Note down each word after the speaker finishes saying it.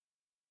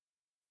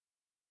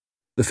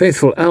The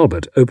faithful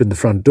Albert opened the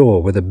front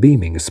door with a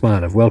beaming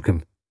smile of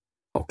welcome.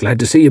 "Oh, glad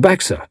to see you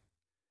back, sir."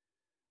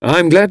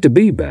 "I'm glad to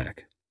be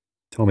back."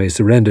 Tommy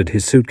surrendered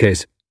his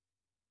suitcase.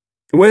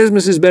 "Where's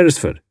Mrs.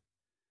 Beresford?"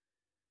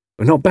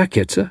 "We're not back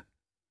yet, sir."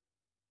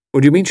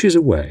 "What do you mean she's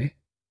away?"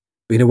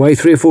 "Been away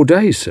 3 or 4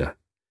 days, sir.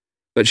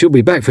 But she'll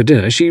be back for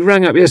dinner. She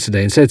rang up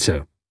yesterday and said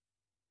so."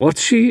 "What's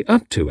she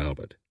up to,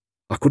 Albert?"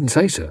 "I couldn't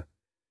say, sir.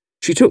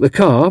 She took the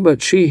car,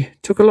 but she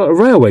took a lot of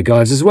railway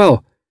guides as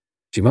well.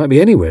 She might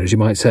be anywhere, as you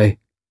might say."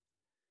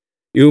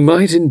 "You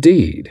might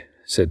indeed,"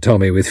 said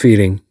Tommy with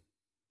feeling.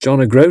 "John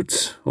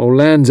O'Groats or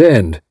Land's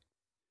End.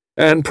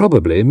 And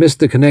probably missed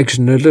the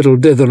connection at Little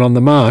Dither on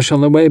the Marsh on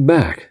the way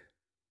back.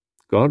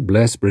 God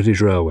bless British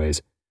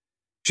Railways.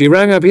 She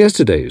rang up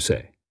yesterday, you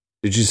say?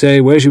 Did she say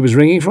where she was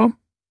ringing from?"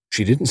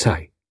 "She didn't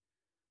say."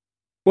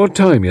 "What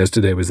time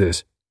yesterday was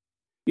this?"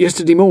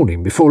 "Yesterday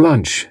morning, before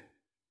lunch.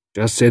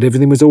 Just said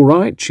everything was all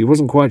right. She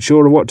wasn't quite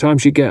sure of what time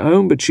she'd get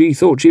home, but she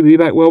thought she'd be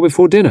back well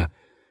before dinner,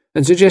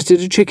 and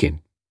suggested a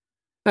chicken.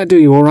 That do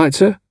you all right,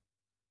 sir?"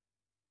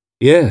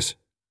 "Yes,"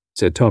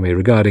 said Tommy,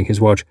 regarding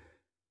his watch,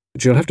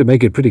 "but you'll have to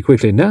make it pretty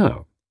quickly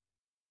now."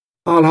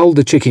 "I'll hold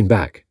the chicken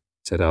back,"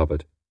 said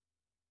Albert.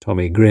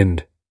 Tommy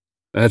grinned.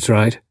 "That's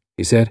right,"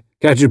 he said.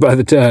 "Catch it by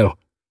the tail.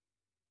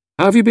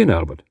 How have you been,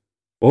 Albert?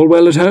 All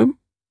well at home?"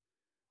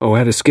 "Oh, I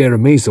had a scare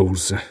of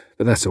measles,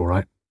 but that's all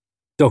right.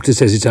 Doctor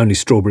says it's only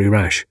strawberry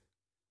rash."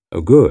 "Oh,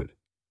 good,"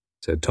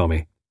 said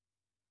Tommy.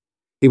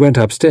 He went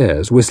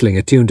upstairs, whistling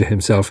a tune to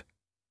himself.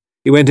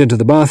 He went into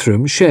the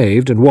bathroom,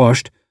 shaved and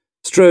washed,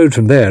 strode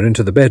from there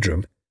into the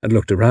bedroom, and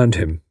looked around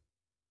him.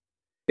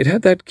 It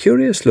had that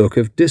curious look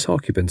of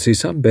disoccupancy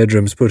some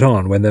bedrooms put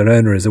on when their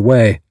owner is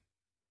away.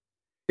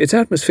 Its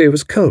atmosphere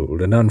was cold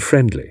and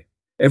unfriendly.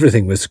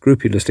 Everything was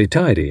scrupulously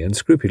tidy and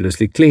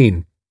scrupulously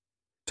clean.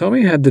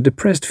 Tommy had the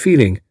depressed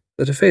feeling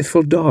that a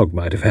faithful dog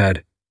might have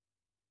had.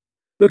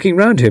 Looking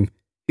round him,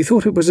 he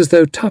thought it was as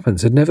though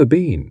Tuppence had never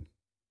been.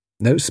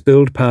 No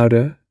spilled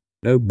powder,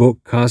 no book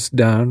cast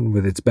down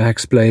with its back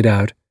splayed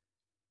out.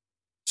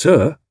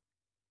 "Sir?"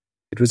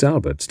 It was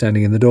Albert,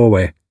 standing in the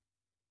doorway.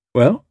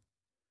 "Well?"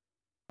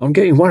 "I'm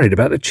getting worried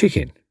about the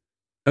chicken."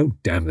 "Oh,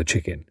 damn the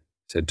chicken,"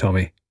 said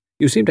Tommy.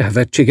 "You seem to have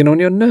that chicken on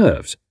your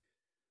nerves."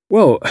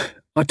 "Well,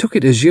 I took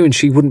it as you and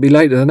she wouldn't be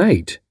later than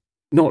 8.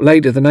 Not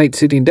later than 8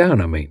 sitting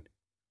down, I mean."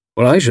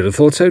 "Well, I should have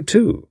thought so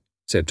too,"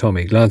 said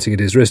Tommy, glancing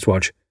at his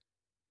wristwatch.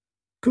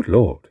 "Good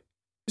Lord,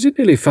 is it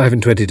nearly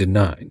 25 to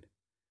 9?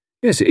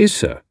 "Yes, it is,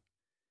 sir."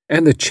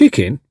 "And the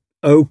chicken—"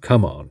 "Oh,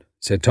 come on,"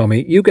 said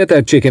Tommy. "You get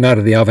that chicken out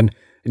of the oven,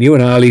 and you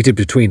and I'll eat it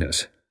between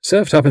us.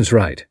 Serve Tuppence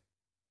right.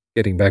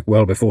 Getting back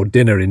well before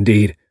dinner,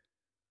 indeed."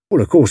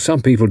 "Well, of course,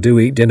 some people do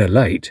eat dinner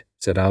late,"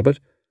 said Albert.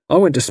 "I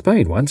went to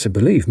Spain once, and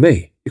believe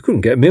me, you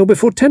couldn't get a meal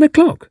before 10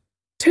 o'clock.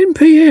 10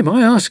 p.m.,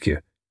 I ask you.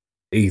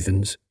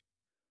 Heathens."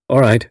 "All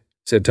right,"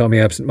 said Tommy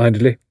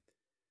absent-mindedly.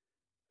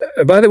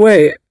 "By the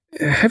way,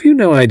 have you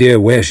no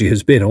idea where she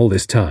has been all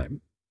this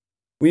time?"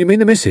 "You mean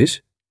the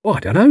missus?" "Oh, I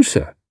don't know,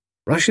 sir.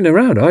 Rushing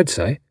around, I'd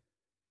say.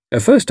 Her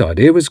first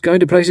idea was going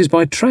to places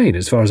by train,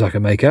 as far as I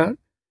can make out.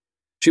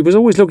 She was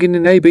always looking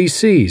in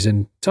ABCs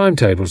and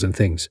timetables and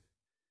things."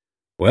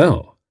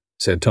 "Well,"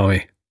 said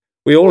Tommy,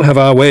 "we all have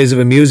our ways of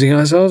amusing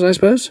ourselves, I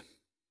suppose.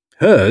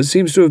 Hers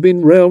seems to have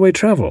been railway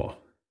travel.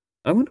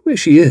 I wonder where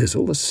she is,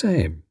 all the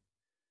same.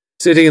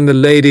 Sitting in the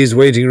ladies'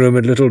 waiting room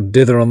at Little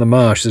Dither on the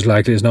Marsh, as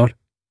likely as not."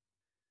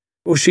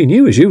 "Well, she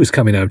knew as you was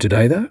coming home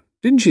today, though,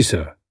 didn't she,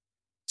 sir?"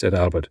 said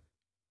Albert.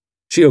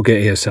 "She'll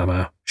get here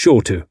somehow,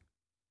 sure to."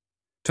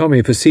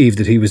 Tommy perceived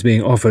that he was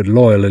being offered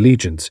loyal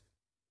allegiance.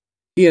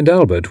 He and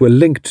Albert were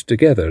linked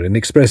together in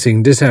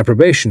expressing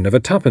disapprobation of a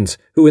Tuppence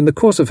who, in the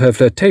course of her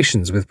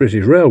flirtations with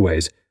British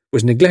Railways,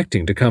 was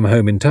neglecting to come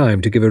home in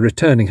time to give a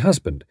returning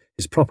husband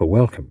his proper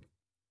welcome.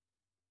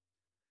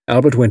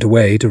 Albert went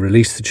away to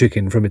release the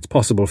chicken from its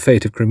possible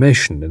fate of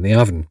cremation in the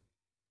oven.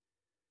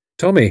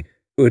 Tommy,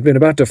 who had been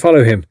about to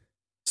follow him,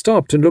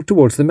 stopped and looked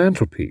towards the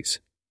mantelpiece.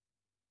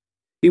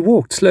 He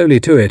walked slowly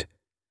to it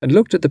and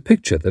looked at the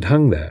picture that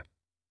hung there.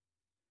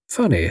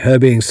 Funny, her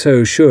being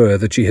so sure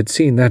that she had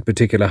seen that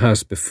particular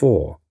house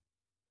before.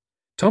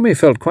 Tommy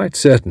felt quite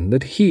certain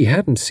that he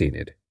hadn't seen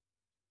it.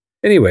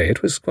 Anyway,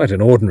 it was quite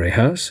an ordinary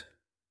house.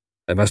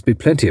 There must be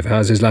plenty of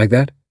houses like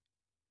that.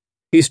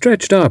 He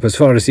stretched up as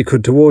far as he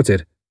could towards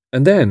it,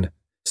 and then,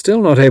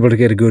 still not able to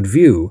get a good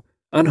view,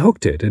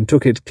 unhooked it and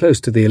took it close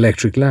to the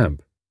electric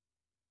lamp.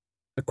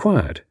 A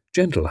quiet,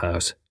 gentle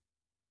house.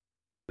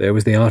 There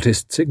was the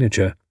artist's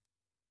signature.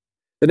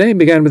 The name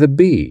began with a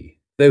B,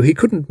 though he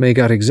couldn't make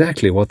out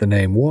exactly what the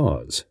name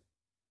was.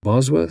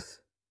 Bosworth?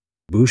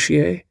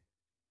 Bouchier?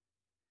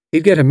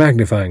 He'd get a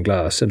magnifying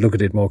glass and look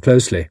at it more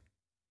closely.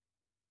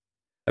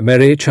 A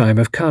merry chime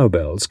of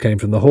cowbells came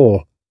from the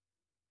hall.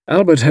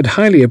 Albert had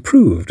highly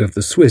approved of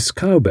the Swiss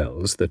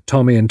cowbells that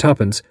Tommy and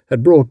Tuppence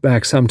had brought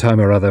back some time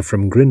or other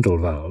from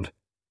Grindelwald.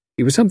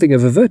 He was something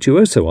of a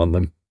virtuoso on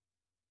them.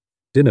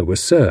 Dinner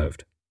was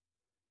served.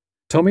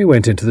 Tommy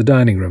went into the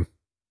dining room.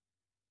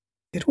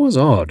 It was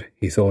odd,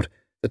 he thought,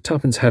 that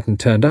Tuppence hadn't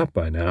turned up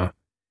by now.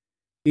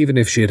 Even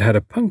if she had had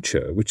a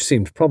puncture, which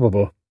seemed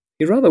probable,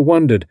 he rather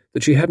wondered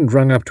that she hadn't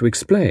rung up to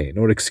explain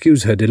or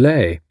excuse her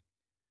delay.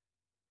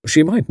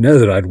 She might know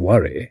that I'd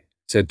worry,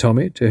 said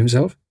Tommy to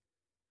himself.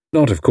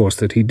 Not, of course,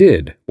 that he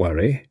did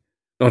worry.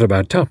 Not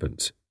about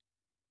Tuppence.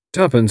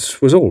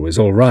 Tuppence was always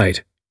all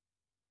right.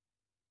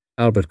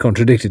 Albert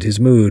contradicted his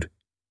mood.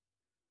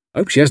 "I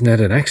hope she hasn't had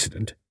an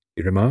accident,"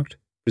 he remarked,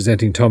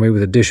 presenting Tommy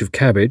with a dish of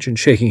cabbage and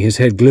shaking his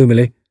head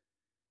gloomily.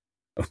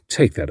 "Oh,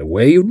 take that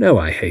away, you know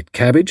I hate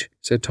cabbage,"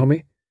 said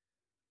Tommy.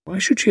 "Why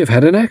should she have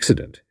had an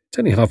accident? It's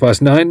only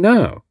 9:30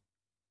 now."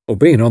 "Or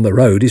being on the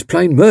road is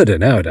plain murder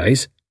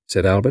nowadays,"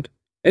 said Albert.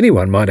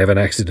 "Anyone might have an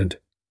accident."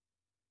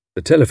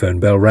 The telephone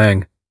bell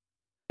rang.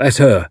 "That's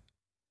her,"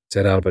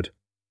 said Albert.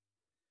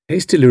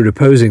 Hastily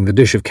reposing the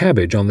dish of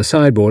cabbage on the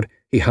sideboard,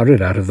 he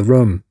hurried out of the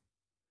room.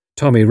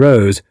 Tommy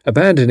rose,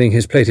 abandoning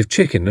his plate of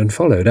chicken, and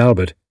followed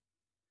Albert.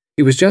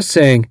 He was just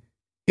saying,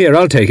 "Here,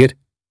 I'll take it,"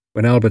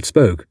 when Albert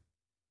spoke.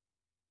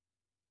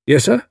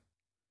 "Yes, sir?"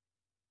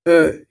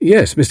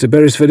 Yes, Mr.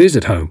 Beresford is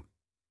at home.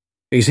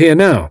 He's here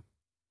now."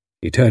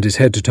 He turned his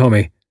head to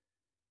Tommy.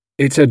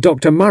 "It's a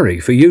Dr. Murray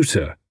for you,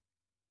 sir."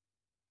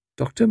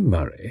 Dr.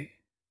 Murray?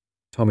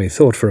 Tommy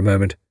thought for a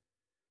moment.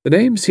 The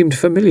name seemed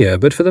familiar,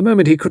 but for the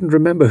moment he couldn't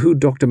remember who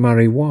Dr.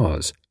 Murray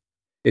was.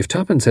 If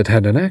Tuppence had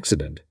had an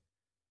accident.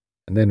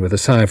 And then with a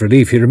sigh of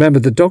relief he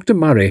remembered that Dr.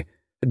 Murray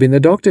had been the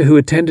doctor who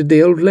attended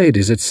the old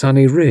ladies at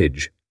Sunny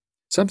Ridge.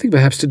 Something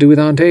perhaps to do with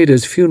Aunt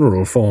Ada's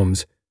funeral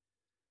forms.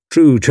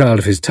 True child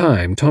of his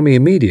time, Tommy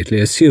immediately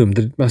assumed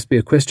that it must be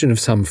a question of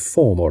some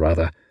form or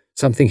other,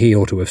 something he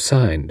ought to have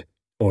signed,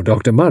 or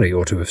Dr. Murray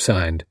ought to have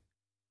signed.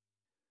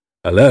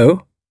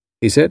 "Hello,"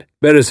 he said.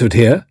 "Beresford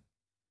here."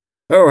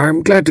 "Oh,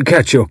 I'm glad to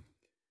catch you.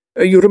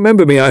 You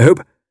remember me, I hope.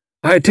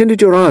 I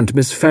attended your aunt,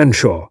 Miss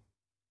Fanshawe."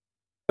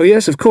 "Oh,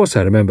 yes, of course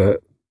I remember.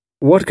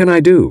 What can I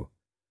do?"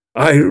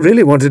 "I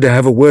really wanted to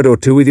have a word or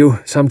two with you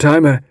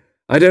sometime.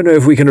 I don't know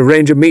if we can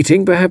arrange a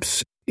meeting,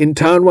 perhaps, in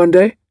town one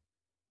day?"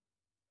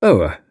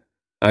 "Oh,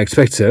 I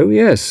expect so,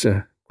 yes,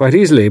 quite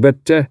easily,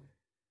 but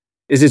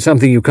is it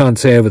something you can't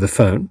say over the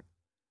phone?"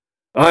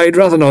 "I'd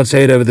rather not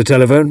say it over the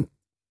telephone.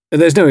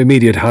 There's no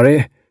immediate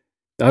hurry.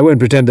 I won't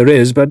pretend there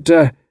is, but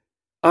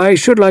I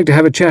should like to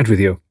have a chat with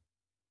you."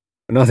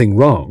 "Nothing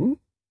wrong?"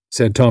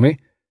 said Tommy,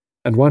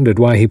 and wondered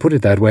why he put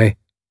it that way.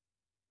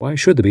 Why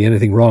should there be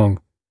anything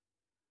wrong?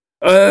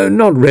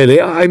 Not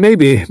really. I may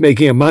be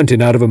making a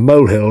mountain out of a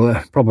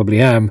molehill, probably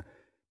am,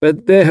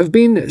 but there have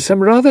been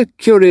some rather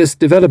curious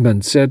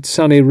developments at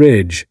Sunny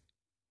Ridge."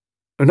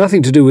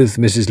 "Nothing to do with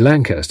Mrs.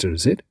 Lancaster,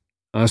 is it?"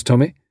 asked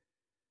Tommy.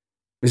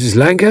 "Mrs.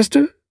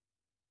 Lancaster?"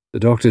 The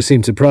doctor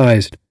seemed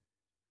surprised.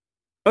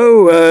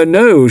 "Oh,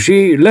 no,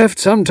 she left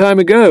some time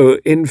ago.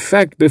 In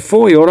fact,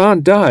 before your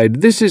aunt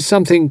died. This is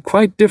something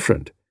quite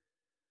different."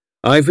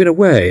 "I've been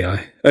away.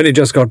 I only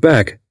just got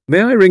back.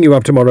 May I ring you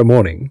up tomorrow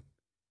morning?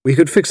 We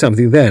could fix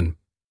something then."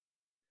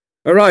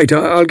 "All right,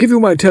 I'll give you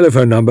my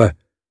telephone number.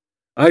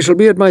 I shall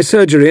be at my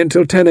surgery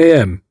until 10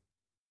 a.m.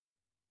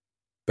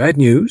 "Bad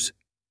news?"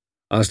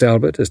 asked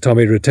Albert as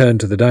Tommy returned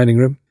to the dining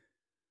room.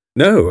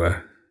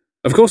 "No,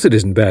 of course it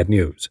isn't bad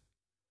news.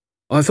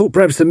 I thought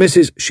perhaps the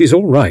missus—" "She's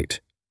all right,"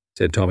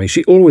 said Tommy.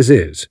 "She always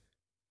is.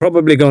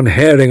 Probably gone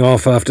herring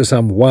off after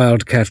some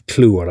wildcat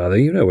clue or other.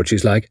 You know what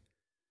she's like.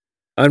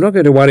 I'm not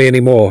going to worry any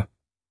more.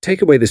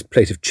 Take away this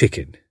plate of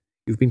chicken.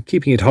 You've been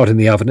keeping it hot in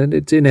the oven and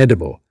it's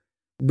inedible.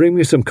 Bring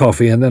me some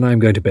coffee and then I'm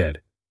going to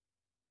bed.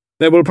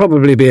 There will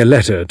probably be a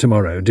letter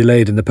tomorrow,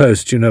 delayed in the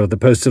post. You know what the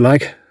posts are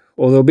like.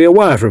 Or there'll be a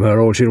wire from her,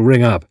 or she'll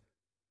ring up."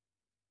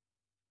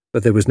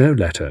 But there was no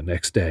letter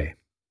next day.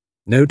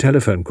 No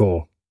telephone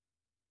call.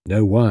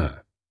 No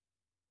wire.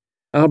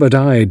 Albert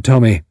eyed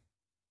Tommy,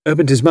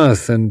 opened his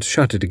mouth and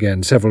shut it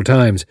again several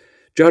times,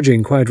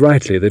 judging quite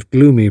rightly that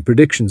gloomy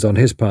predictions on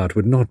his part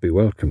would not be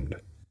welcomed.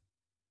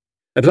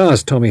 At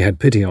last Tommy had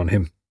pity on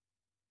him.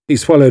 He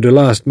swallowed a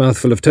last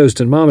mouthful of toast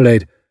and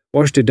marmalade,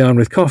 washed it down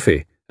with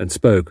coffee, and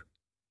spoke.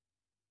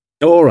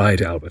 "All right,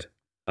 Albert.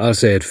 I'll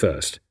say it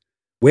first.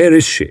 Where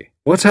is she?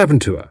 What's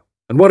happened to her?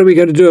 And what are we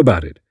going to do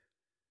about it?"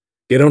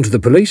 "Get on to the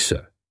police,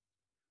 sir."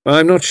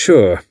 "I'm not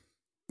sure.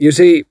 You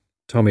see—"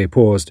 Tommy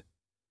paused.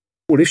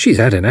 "Well, if she's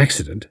had an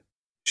accident,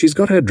 she's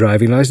got her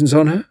driving licence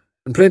on her,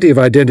 and plenty of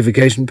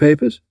identification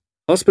papers.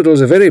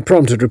 Hospitals are very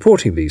prompt at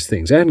reporting these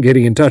things, and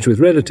getting in touch with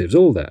relatives,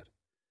 all that.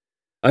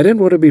 I don't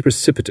want to be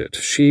precipitate.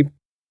 She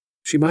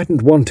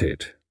mightn't want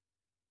it.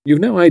 You've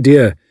no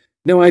idea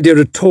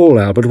at all,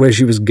 Albert, where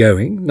she was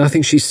going?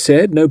 Nothing she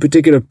said? No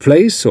particular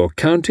place or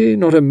county?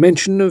 Not a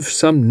mention of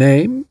some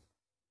name?"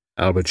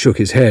 Albert shook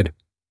his head.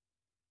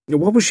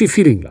 "What was she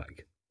feeling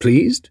like?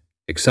 Pleased?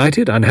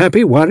 Excited?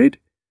 Unhappy? Worried?"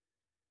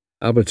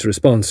 Albert's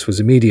response was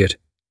immediate.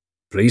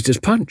 "Pleased as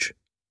punch.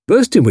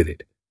 Bursting with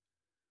it."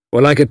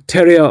 "Or like a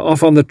terrier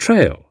off on the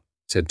trail,"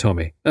 said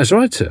Tommy. "That's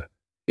right, sir.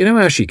 You know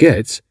how she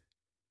gets."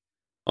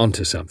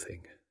 "Onto something.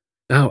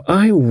 Now,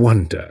 I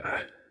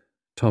wonder—"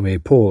 Tommy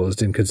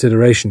paused in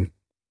consideration.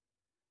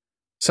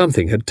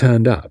 Something had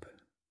turned up,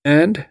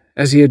 and,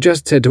 as he had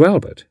just said to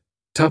Albert,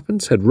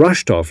 Tuppence had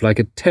rushed off like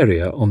a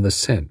terrier on the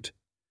scent.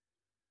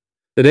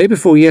 The day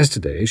before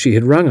yesterday she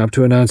had rung up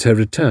to announce her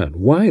return.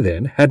 Why,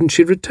 then, hadn't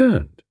she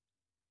returned?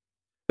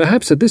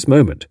 Perhaps at this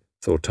moment,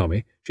 thought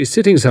Tommy, she's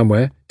sitting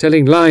somewhere,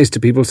 telling lies to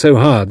people so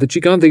hard that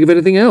she can't think of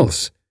anything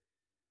else.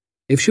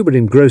 If she were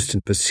engrossed in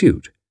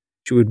pursuit,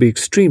 she would be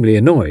extremely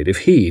annoyed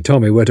if he,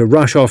 Tommy, were to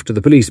rush off to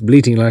the police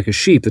bleating like a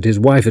sheep that his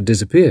wife had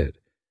disappeared.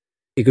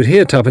 He could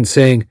hear Tuppence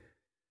saying,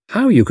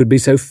 "How you could be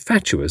so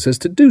fatuous as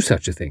to do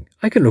such a thing.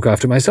 I can look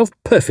after myself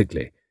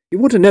perfectly. You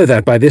ought to know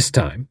that by this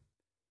time."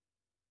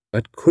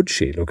 But could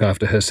she look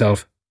after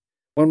herself?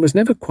 One was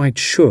never quite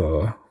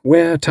sure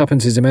where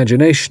Tuppence's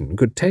imagination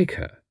could take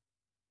her.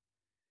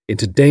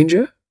 Into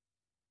danger?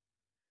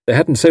 There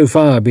hadn't so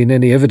far been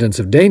any evidence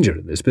of danger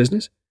in this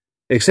business,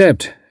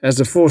 except, as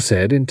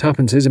aforesaid, in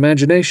Tuppence's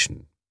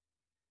imagination.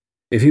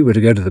 If he were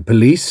to go to the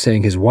police,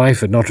 saying his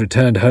wife had not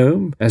returned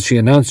home, as she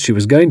announced she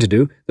was going to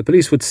do, the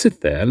police would sit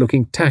there,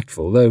 looking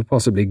tactful, though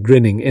possibly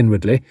grinning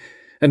inwardly,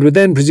 and would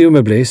then,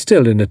 presumably,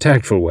 still in a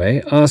tactful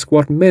way, ask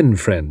what men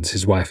friends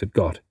his wife had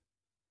got.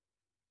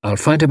 "I'll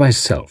find her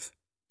myself,"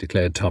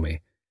 declared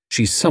Tommy.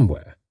 "She's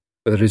somewhere.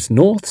 Whether it's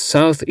north,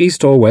 south,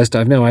 east or west,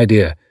 I've no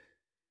idea.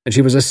 And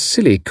she was a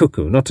silly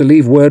cuckoo not to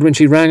leave word when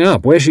she rang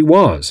up where she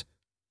was."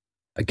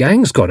 "A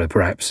gang's got her,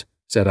 perhaps,"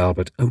 said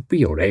Albert. "Oh, be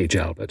your age,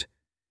 Albert.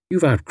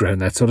 You've outgrown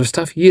that sort of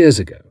stuff years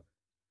ago."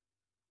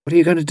 "What are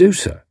you going to do,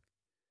 sir?"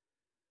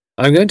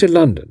 "I'm going to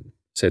London,"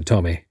 said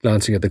Tommy,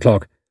 glancing at the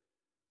clock.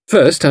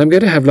 "First, I'm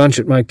going to have lunch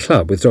at my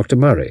club with Dr.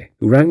 Murray,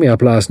 who rang me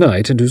up last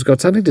night and who's got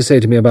something to say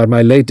to me about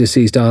my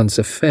late-deceased aunt's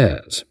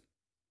affairs.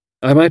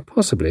 I might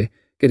possibly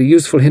get a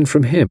useful hint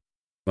from him.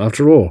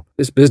 After all,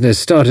 this business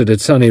started at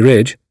Sunny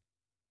Ridge.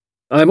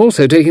 I'm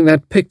also taking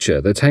that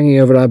picture that's hanging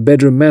over our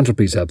bedroom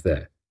mantelpiece up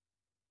there."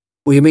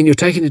 "Well, you mean you're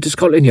taking it to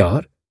Scotland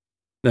Yard?"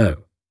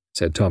 "No,"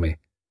 said Tommy.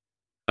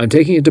 "I'm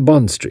taking it to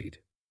Bond Street."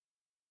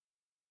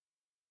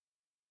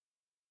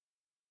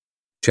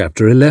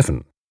 Chapter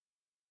 11.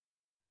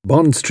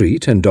 Bond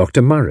Street and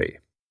Dr. Murray.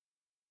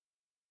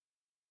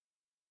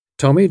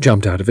 Tommy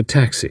jumped out of a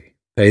taxi,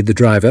 paid the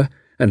driver,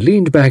 and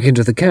leaned back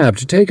into the cab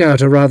to take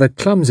out a rather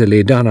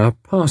clumsily done-up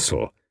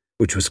parcel,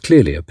 which was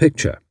clearly a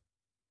picture.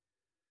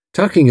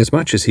 Tucking as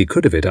much as he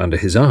could of it under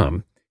his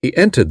arm, he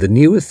entered the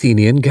New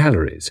Athenian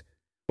Galleries,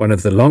 one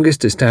of the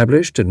longest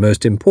established and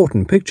most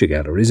important picture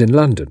galleries in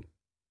London.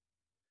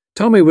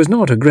 Tommy was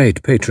not a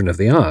great patron of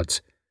the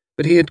arts,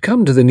 but he had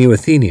come to the New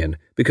Athenian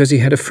because he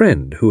had a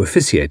friend who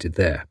officiated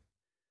there.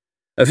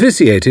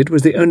 Officiated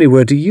was the only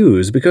word to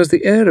use because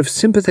the air of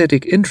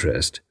sympathetic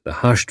interest,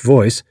 the hushed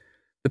voice,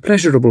 the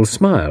pleasurable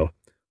smile,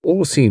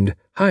 all seemed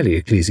highly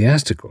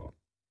ecclesiastical.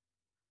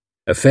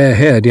 A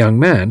fair-haired young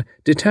man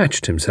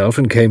detached himself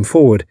and came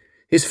forward,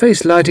 his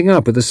face lighting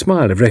up with a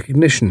smile of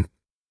recognition.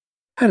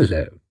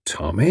 "Hello,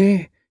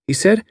 Tommy," he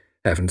said.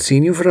 "Haven't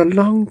seen you for a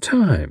long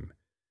time.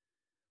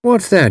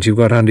 What's that you've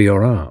got under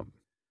your arm?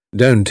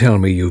 Don't tell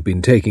me you've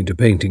been taking to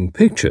painting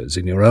pictures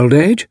in your old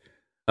age.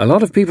 A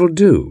lot of people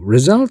do.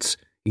 Results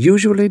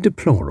usually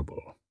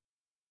deplorable."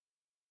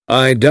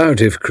 "I doubt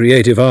if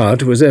creative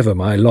art was ever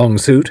my long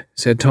suit,"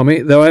 said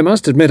Tommy, "though I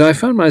must admit I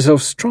found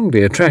myself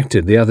strongly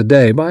attracted the other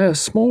day by a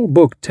small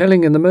book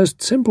telling in the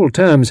most simple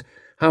terms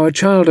how a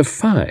child of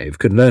 5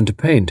 could learn to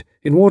paint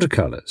in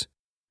watercolours.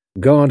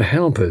 God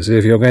help us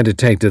if you're going to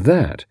take to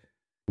that.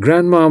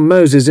 Grandma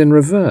Moses in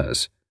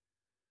reverse.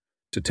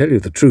 To tell you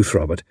the truth,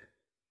 Robert,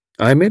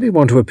 I merely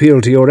want to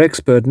appeal to your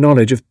expert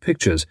knowledge of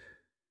pictures.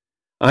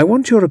 I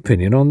want your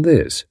opinion on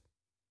this."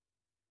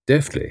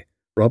 Deftly,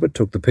 Robert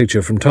took the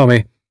picture from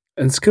Tommy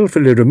and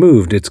skillfully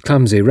removed its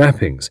clumsy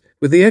wrappings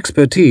with the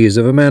expertise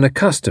of a man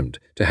accustomed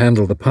to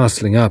handle the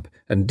parcelling up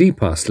and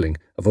deparcelling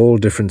of all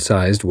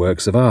different-sized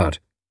works of art.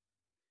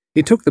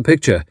 He took the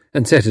picture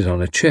and set it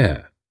on a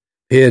chair,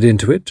 peered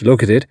into it to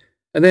look at it,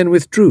 and then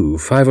withdrew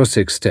 5 or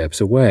 6 steps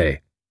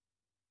away.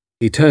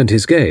 He turned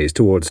his gaze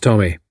towards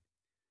Tommy.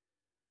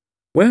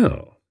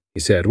 "Well," he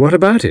said, "what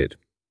about it?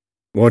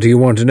 What do you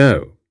want to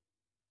know?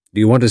 Do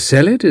you want to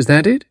sell it, is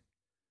that it?"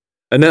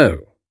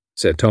 "No,"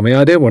 said Tommy,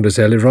 "I don't want to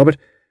sell it, Robert.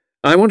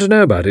 I want to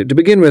know about it. To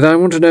begin with, I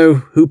want to know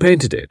who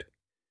painted it."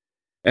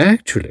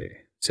 "Actually,"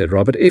 said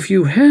Robert, "if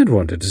you had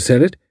wanted to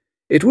sell it,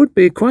 it would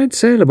be quite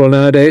saleable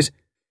nowadays.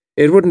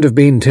 It wouldn't have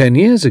been 10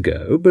 years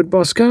ago, but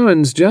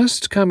Boscawen's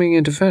just coming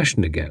into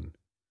fashion again."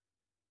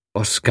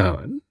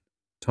 "Boscawen?"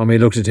 Tommy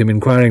looked at him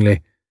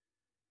inquiringly.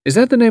 "Is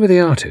that the name of the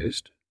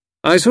artist?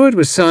 I saw it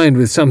was signed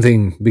with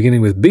something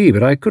beginning with B,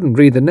 but I couldn't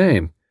read the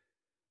name."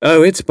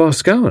 "Oh, it's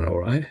Boscawen, all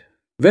right.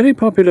 Very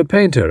popular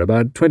painter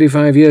about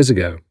 25 years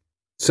ago.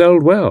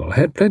 Sold well,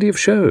 had plenty of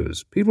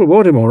shows. People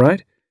bought him all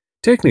right.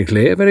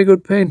 Technically a very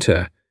good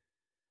painter.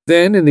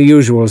 Then, in the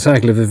usual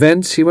cycle of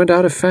events, he went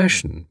out of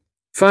fashion.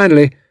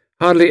 Finally,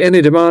 hardly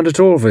any demand at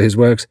all for his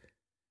works.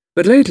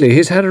 But lately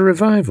he's had a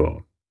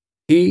revival.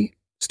 He,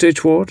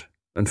 Stitchwort,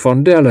 and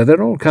Fondella,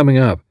 they're all coming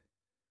up."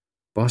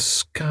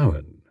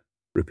 "Boscawen,"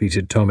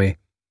 repeated Tommy.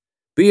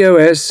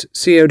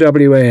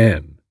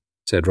 "Boscowan,"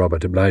 said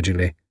Robert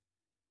obligingly.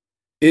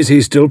 "Is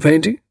he still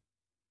painting?"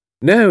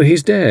 "No,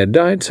 he's dead.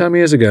 Died some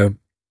years ago.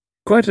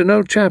 Quite an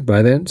old chap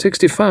by then.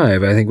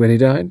 65, I think, when he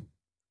died.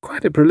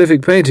 Quite a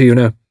prolific painter, you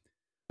know.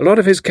 A lot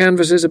of his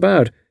canvases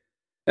about.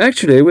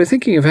 Actually, we're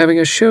thinking of having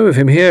a show of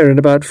him here in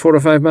about 4 or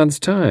 5 months'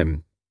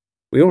 time.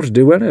 We ought to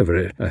do well over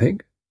it, I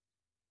think.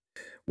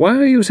 Why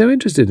are you so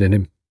interested in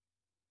him?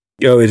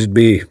 Oh, it'd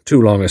be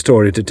too long a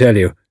story to tell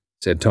you,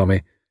 said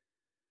Tommy.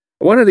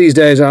 One of these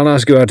days I'll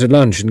ask you out to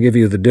lunch and give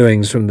you the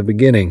doings from the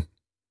beginning.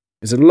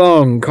 It's a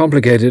long,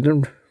 complicated,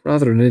 and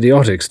rather an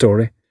idiotic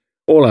story.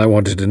 All I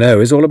wanted to know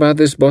is all about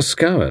this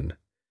Boscawen,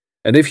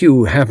 and if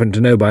you happen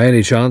to know by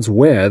any chance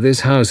where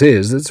this house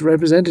is that's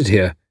represented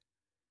here.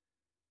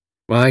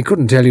 I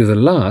couldn't tell you the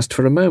last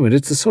for a moment.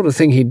 It's the sort of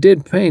thing he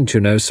did paint, you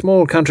know,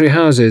 small country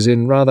houses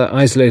in rather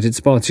isolated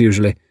spots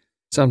usually.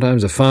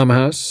 Sometimes a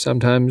farmhouse,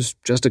 sometimes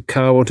just a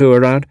cow or two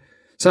around,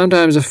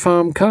 sometimes a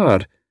farm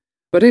cart.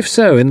 But if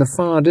so, in the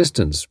far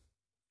distance.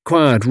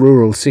 Quiet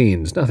rural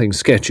scenes, nothing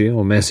sketchy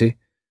or messy.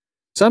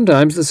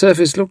 Sometimes the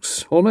surface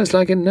looks almost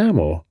like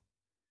enamel.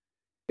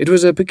 It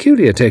was a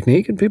peculiar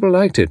technique, and people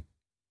liked it.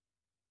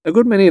 A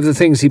good many of the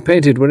things he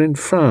painted were in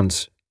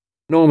France,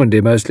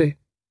 Normandy mostly,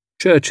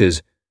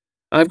 churches.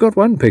 I've got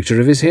one picture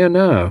of his here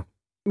now.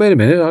 Wait a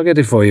minute, I'll get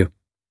it for you.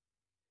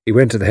 He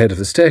went to the head of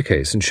the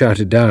staircase and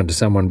shouted down to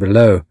someone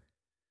below.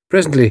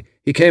 Presently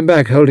he came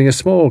back holding a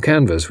small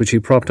canvas which he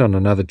propped on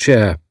another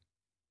chair.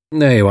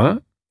 There you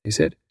are, he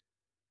said.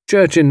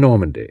 Church in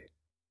Normandy.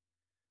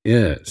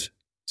 Yes,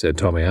 said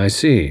Tommy, I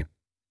see.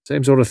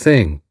 Same sort of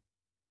thing.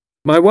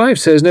 My wife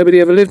says nobody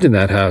ever lived in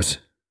that house,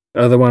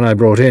 the one I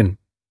brought in.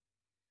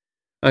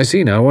 I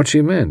see now what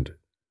she meant.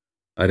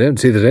 I don't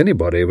see that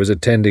anybody was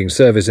attending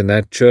service in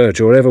that church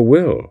or ever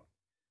will.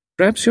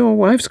 Perhaps your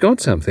wife's got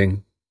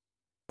something.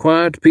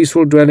 Quiet,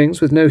 peaceful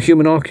dwellings with no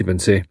human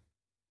occupancy.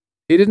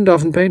 He didn't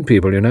often paint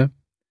people, you know.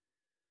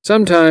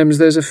 Sometimes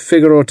there's a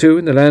figure or two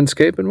in the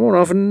landscape, and more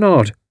often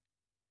not.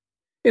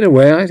 In a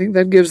way, I think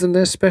that gives them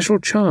their special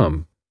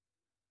charm.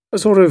 A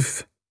sort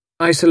of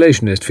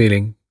isolationist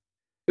feeling.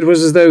 It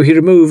was as though he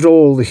removed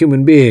all the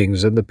human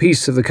beings, and the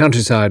peace of the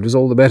countryside was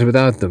all the better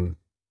without them.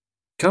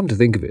 Come to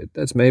think of it,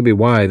 that's maybe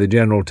why the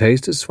general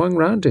taste has swung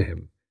round to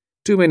him.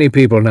 Too many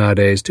people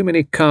nowadays, too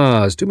many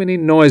cars, too many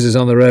noises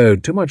on the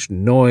road, too much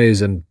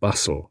noise and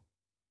bustle.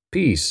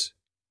 Peace.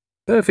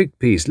 Perfect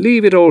peace.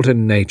 Leave it all to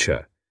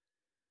nature.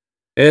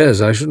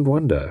 Yes, I shouldn't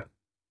wonder.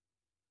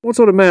 What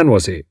sort of man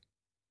was he?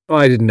 Oh,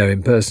 I didn't know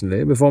him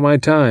personally, before my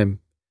time.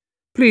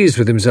 Pleased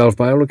with himself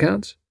by all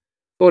accounts.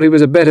 Thought he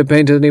was a better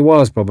painter than he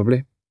was,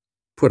 probably.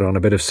 Put on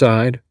a bit of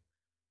side.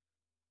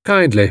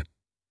 Kindly.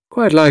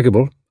 Quite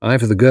likeable. Eye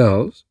for the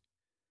girls.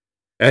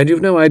 And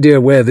you've no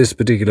idea where this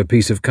particular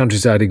piece of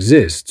countryside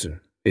exists.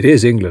 It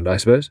is England, I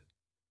suppose?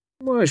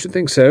 Well, I should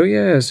think so,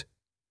 yes.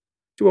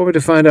 Do you want me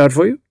to find out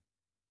for you?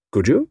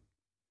 Could you?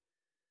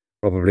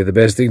 Probably the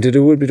best thing to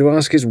do would be to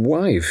ask his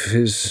wife,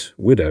 his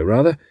widow,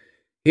 rather.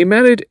 He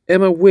married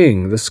Emma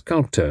Wing, the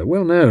sculptor,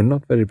 well known,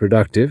 not very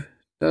productive,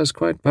 does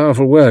quite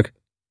powerful work.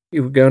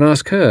 You could go and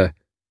ask her.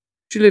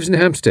 She lives in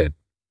Hampstead.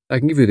 I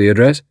can give you the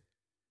address.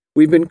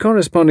 We've been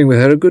corresponding with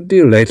her a good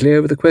deal lately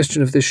over the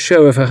question of this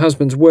show of her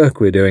husband's work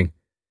we're doing.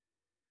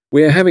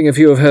 We're having a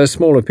few of her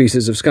smaller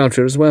pieces of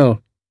sculpture as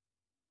well.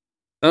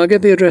 I'll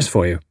get the address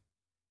for you.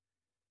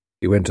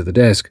 He went to the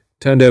desk,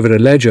 turned over a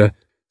ledger,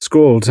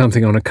 scrawled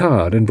something on a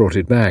card, and brought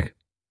it back.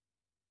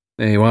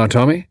 There you are,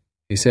 Tommy,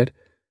 he said.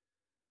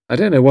 I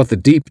don't know what the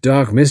deep,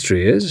 dark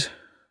mystery is.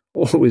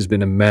 Always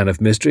been a man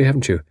of mystery,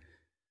 haven't you?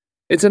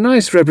 It's a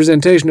nice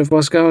representation of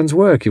Boscawen's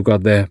work you've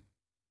got there.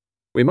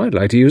 We might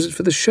like to use it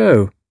for the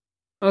show.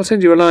 I'll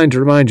send you a line to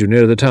remind you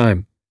nearer the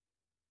time.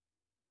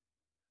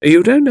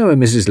 You don't know a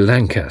Mrs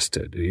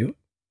Lancaster, do you?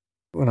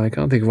 Well, I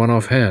can't think of one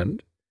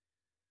offhand.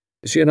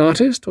 Is she an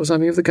artist or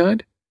something of the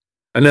kind?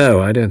 No,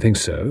 I don't think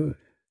so.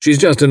 She's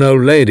just an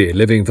old lady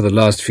living for the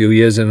last few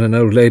years in an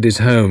old lady's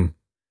home.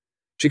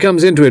 She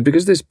comes into it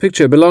because this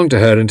picture belonged to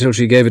her until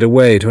she gave it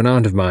away to an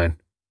aunt of mine.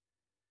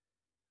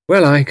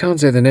 Well, I can't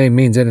say the name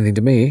means anything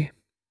to me.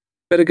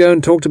 Better go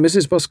and talk to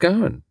Mrs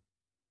Boscawen.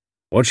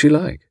 What's she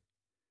like?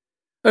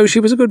 Oh, she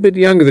was a good bit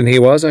younger than he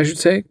was, I should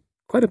say.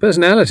 Quite a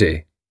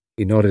personality.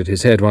 He nodded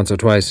his head once or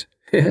twice.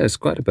 Yes,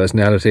 quite a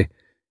personality.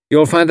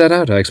 You'll find that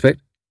out, I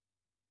expect.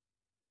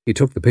 He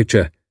took the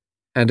picture,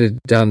 handed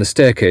it down the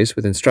staircase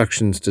with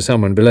instructions to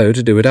someone below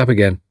to do it up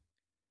again.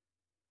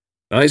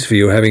 Nice for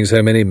you having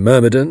so many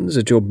myrmidons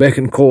at your beck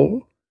and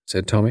call,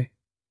 said Tommy.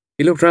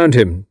 He looked round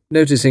him,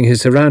 noticing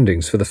his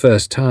surroundings for the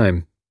first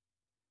time.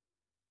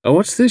 Oh,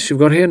 what's this you've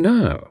got here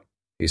now?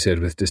 He said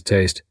with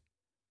distaste.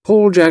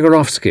 Paul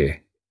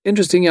Jagorovsky,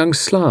 interesting young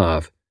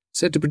Slav,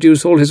 said to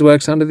produce all his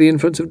works under the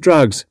influence of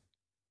drugs.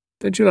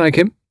 Don't you like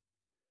him?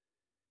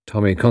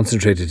 Tommy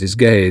concentrated his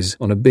gaze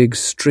on a big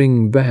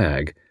string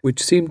bag,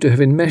 which seemed to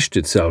have enmeshed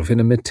itself in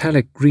a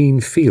metallic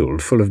green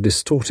field full of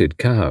distorted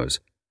cows.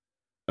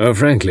 Oh,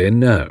 frankly,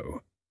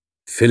 no.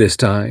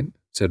 Philistine,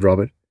 said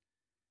Robert.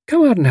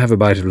 Come out and have a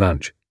bite of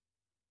lunch.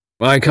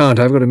 I can't,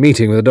 I've got a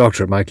meeting with a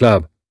doctor at my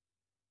club.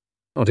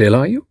 Not ill,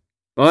 are you?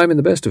 I'm in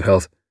the best of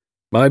health.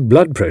 My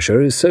blood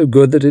pressure is so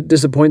good that it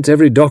disappoints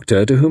every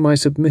doctor to whom I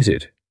submit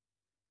it.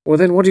 Well,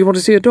 then what do you want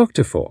to see a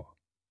doctor for?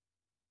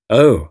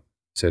 Oh,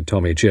 said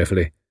Tommy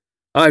cheerfully,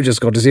 I've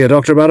just got to see a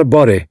doctor about a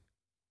body.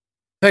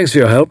 Thanks for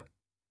your help.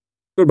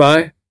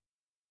 Goodbye.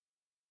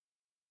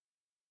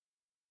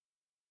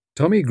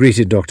 Tommy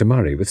greeted Dr.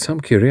 Murray with some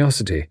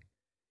curiosity.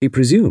 He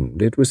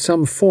presumed it was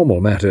some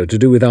formal matter to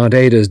do with Aunt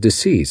Ada's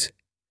decease.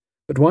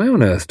 But why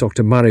on earth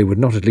Dr. Murray would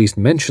not at least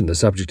mention the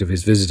subject of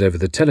his visit over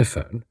the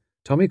telephone,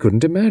 Tommy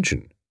couldn't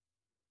imagine.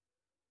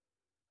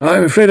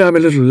 "I'm afraid I'm a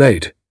little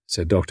late,"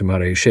 said Dr.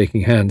 Murray,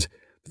 shaking hands.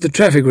 "But the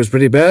traffic was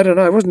pretty bad, and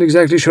I wasn't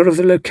exactly sure of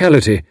the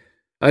locality.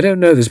 I don't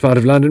know this part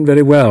of London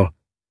very well."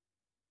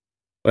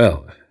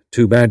 "Well,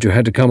 too bad you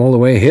had to come all the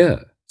way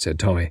here," said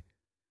Tommy.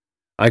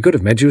 "I could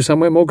have met you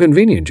somewhere more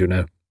convenient, you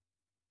know."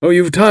 "Oh,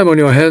 you've time on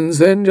your hands,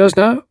 then, just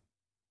now?"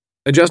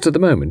 "Just at the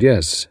moment,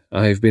 yes.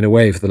 I've been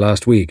away for the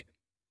last week."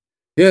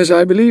 "Yes,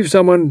 I believe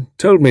someone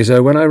told me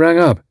so when I rang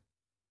up."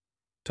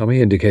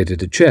 Tommy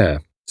indicated a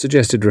chair,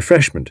 suggested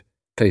refreshment,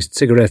 placed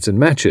cigarettes and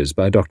matches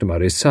by Dr.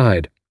 Murray's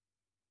side.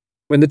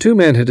 When the two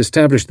men had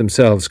established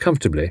themselves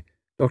comfortably,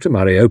 Dr.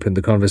 Murray opened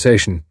the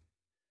conversation.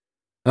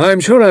 "I'm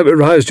sure I've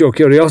aroused your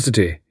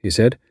curiosity," he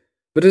said,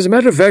 "but as a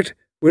matter of fact,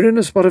 we're in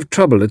a spot of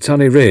trouble at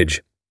Sunny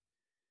Ridge.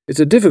 It's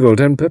a difficult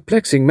and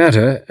perplexing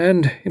matter,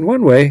 and, in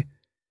one way,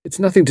 it's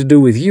nothing to do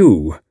with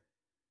you.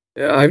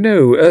 I've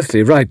no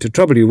earthly right to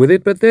trouble you with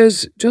it, but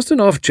there's just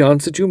an off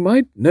chance that you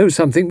might know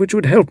something which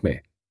would help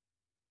me."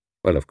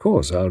 "Well, of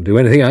course, I'll do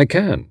anything I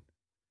can."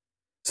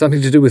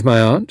 "Something to do with my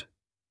aunt?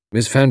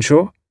 Miss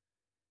Fanshawe?"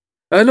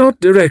 Not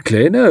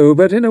directly, no,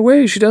 but in a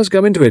way she does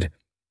come into it.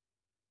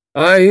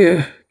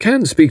 I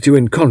can speak to you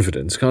in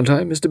confidence, can't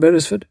I, Mr.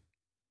 Beresford?"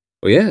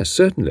 "Oh, yes,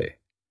 certainly."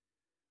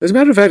 "As a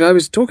matter of fact, I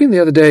was talking the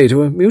other day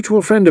to a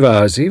mutual friend of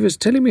ours. He was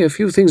telling me a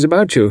few things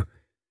about you.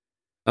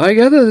 I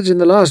gather that in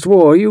the last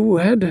war you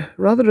had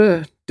rather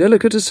a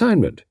delicate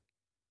assignment."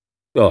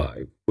 "Oh,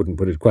 I wouldn't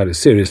put it quite as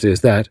seriously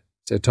as that,"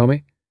 said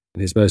Tommy,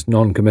 in his most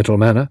non-committal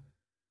manner.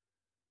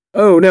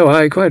 "Oh, no,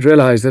 I quite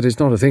realize that it's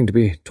not a thing to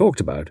be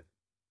talked about."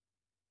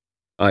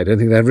 "I don't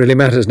think that really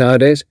matters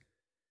nowadays.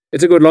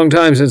 It's a good long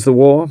time since the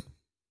war.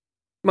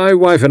 My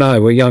wife and I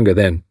were younger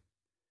then.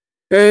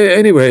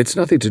 Anyway, it's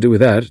nothing to do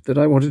with that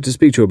I wanted to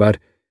speak to you about,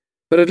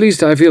 but at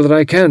least I feel that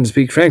I can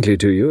speak frankly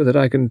to you, that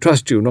I can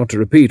trust you not to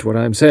repeat what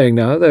I'm saying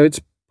now, though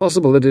it's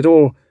possible that it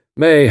all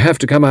may have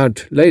to come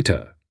out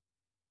later."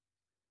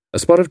 "A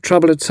spot of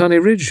trouble at Sunny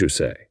Ridge, you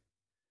say?"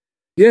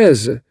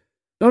 "Yes.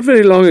 Not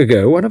very long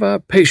ago, one of our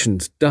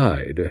patients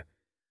died.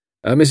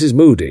 Mrs.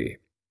 Moody.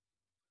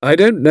 I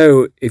don't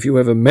know if you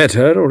ever met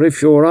her or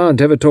if your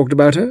aunt ever talked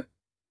about her."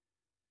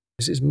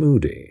 "Mrs.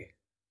 Moody,"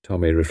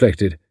 Tommy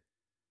reflected.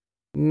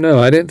 "No,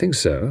 I don't think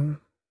so.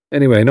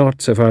 Anyway,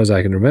 not so far as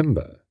I can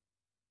remember."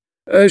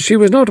 She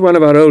was not one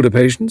of our older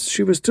patients.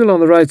 She was still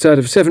on the right side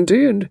of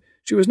 70, and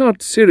she was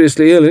not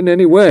seriously ill in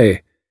any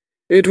way.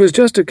 It was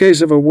just a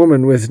case of a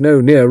woman with no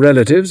near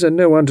relatives and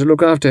no one to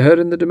look after her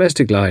in the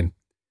domestic line.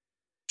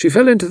 She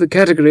fell into the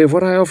category of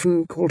what I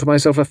often call to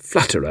myself a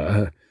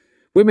flutterer,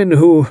 women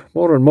who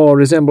more and more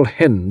resemble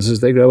hens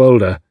as they grow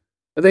older.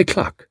 They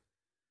cluck.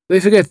 They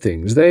forget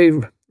things. They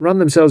run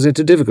themselves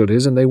into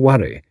difficulties, and they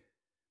worry.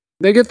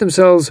 They get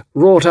themselves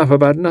wrought up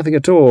about nothing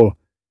at all.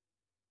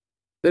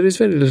 There is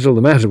very little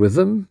the matter with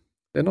them.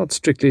 They're not,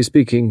 strictly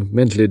speaking,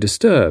 mentally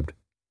disturbed."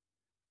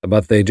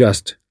 "But they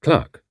just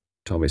cluck,"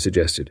 Tommy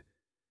suggested.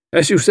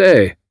 "As you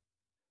say.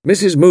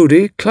 Mrs.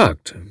 Moody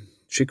clucked.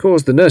 She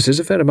caused the nurses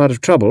a fair amount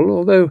of trouble,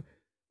 although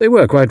they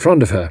were quite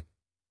fond of her.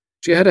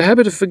 She had a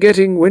habit of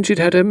forgetting when she'd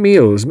had her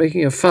meals,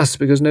 making a fuss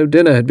because no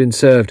dinner had been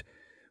served,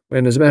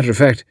 when, as a matter of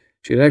fact,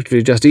 she had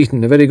actually just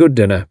eaten a very good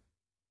dinner."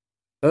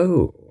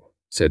 "Oh,"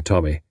 said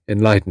Tommy,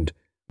 enlightened.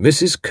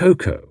 "Mrs.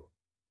 Cocoa."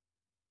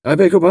 "I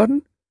beg your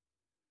pardon?"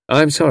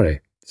 "I'm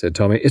sorry," said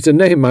Tommy. "It's a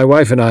name my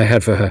wife and I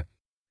had for her.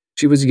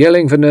 She was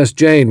yelling for Nurse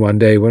Jane one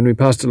day when we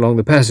passed along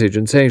the passage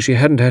and saying she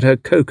hadn't had her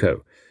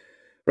cocoa.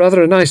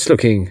 Rather a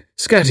nice-looking,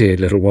 scatty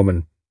little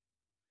woman.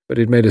 But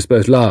it made us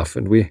both laugh,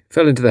 and we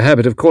fell into the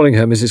habit of calling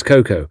her Mrs.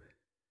 Cocoa.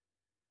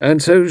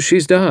 And so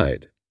she's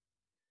died."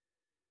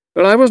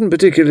 "Well, I wasn't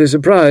particularly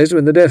surprised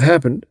when the death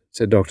happened,"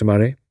 said Dr.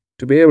 Murray.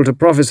 "To be able to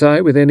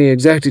prophesy with any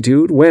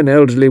exactitude when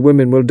elderly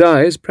women will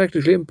die is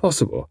practically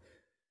impossible.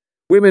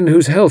 Women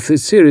whose health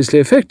is seriously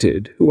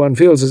affected, who one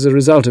feels as a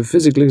result of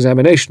physical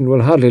examination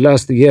will hardly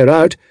last the year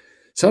out,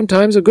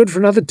 sometimes are good for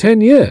another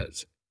 10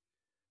 years.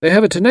 They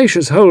have a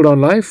tenacious hold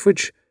on life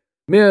which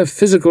mere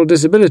physical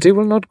disability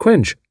will not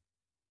quench.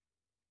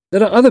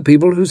 There are other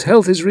people whose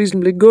health is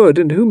reasonably good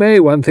and who may,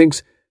 one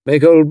thinks,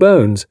 make old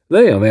bones.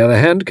 They, on the other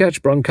hand,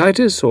 catch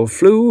bronchitis or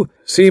flu,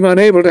 seem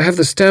unable to have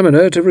the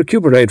stamina to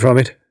recuperate from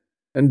it,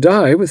 and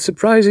die with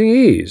surprising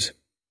ease.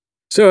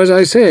 So, as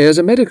I say, as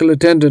a medical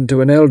attendant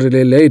to an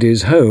elderly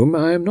lady's home,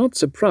 I am not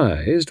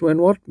surprised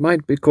when what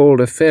might be called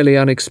a fairly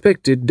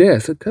unexpected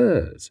death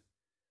occurs.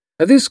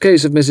 This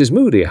case of Mrs.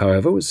 Moody,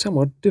 however, was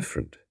somewhat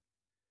different.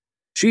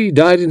 She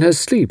died in her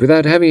sleep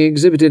without having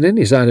exhibited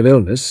any sign of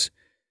illness,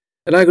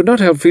 and I could not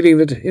help feeling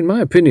that, in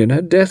my opinion,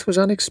 her death was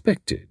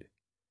unexpected.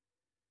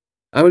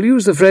 I will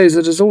use the phrase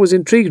that has always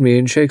intrigued me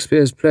in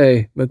Shakespeare's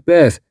play,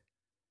 Macbeth.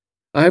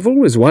 I have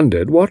always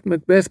wondered what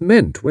Macbeth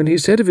meant when he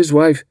said of his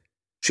wife,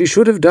 She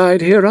should have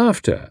died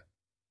hereafter."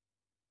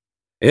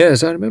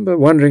 "Yes, I remember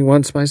wondering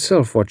once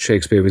myself what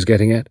Shakespeare was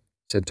getting at,"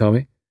 said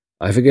Tommy.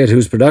 "I forget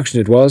whose production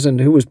it was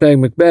and who was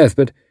playing Macbeth,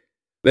 but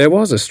there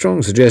was a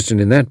strong suggestion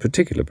in that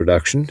particular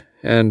production,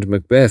 and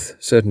Macbeth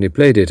certainly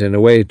played it in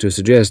a way to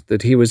suggest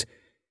that he was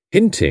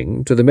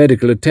hinting to the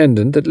medical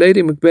attendant that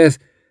Lady Macbeth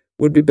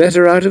would be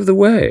better out of the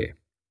way.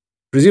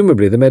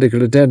 Presumably the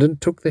medical attendant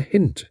took the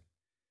hint.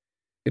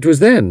 It was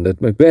then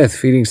that Macbeth,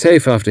 feeling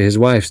safe after his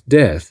wife's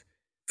death,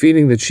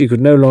 feeling that she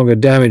could no longer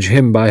damage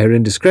him by her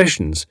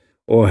indiscretions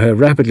or her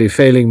rapidly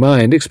failing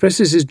mind,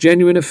 expresses his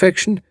genuine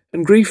affection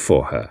and grief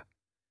for her.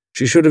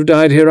 She should have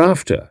died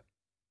hereafter."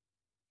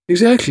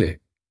 "Exactly,"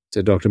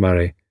 said Dr.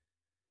 Murray.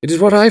 "It is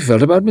what I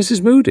felt about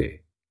Mrs.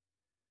 Moody.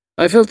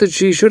 I felt that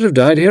she should have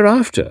died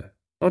hereafter,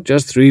 not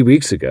just 3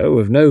 weeks ago,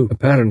 of no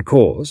apparent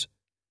cause."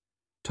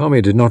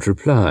 Tommy did not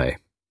reply.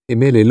 He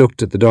merely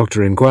looked at the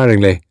doctor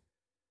inquiringly.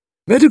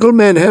 "Medical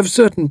men have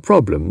certain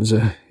problems.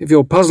 If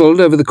you're puzzled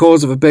over the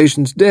cause of a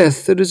patient's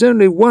death, there is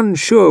only one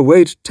sure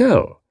way to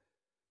tell: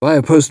 by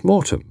a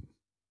post-mortem.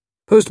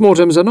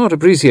 Post-mortems are not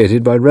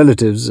appreciated by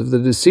relatives of the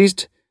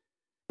deceased,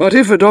 but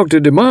if a doctor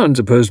demands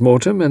a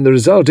post-mortem and the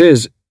result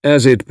is,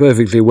 as it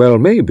perfectly well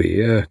may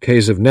be, a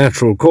case of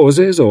natural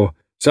causes or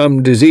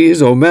some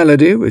disease or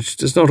malady which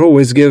does not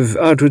always give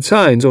outward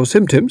signs or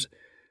symptoms,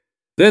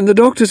 then the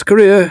doctor's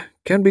career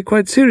can be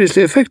quite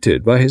seriously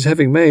affected by his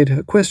having made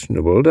a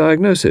questionable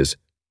diagnosis.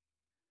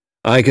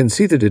 I can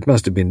see that it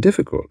must have been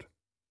difficult.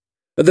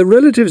 The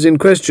relatives in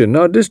question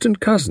are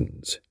distant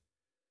cousins,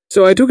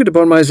 so I took it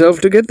upon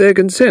myself to get their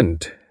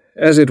consent,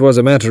 as it was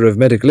a matter of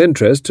medical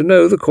interest to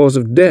know the cause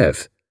of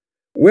death.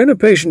 When a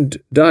patient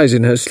dies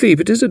in her sleep,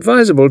 it is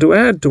advisable to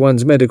add to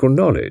one's medical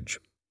knowledge.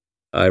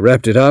 I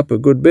wrapped it up a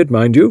good bit,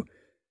 mind you,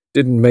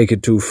 didn't make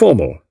it too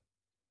formal.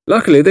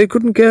 Luckily, they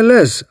couldn't care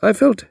less. I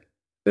felt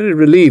very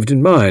relieved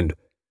in mind.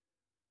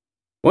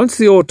 Once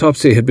the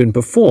autopsy had been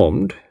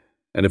performed,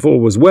 and if all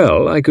was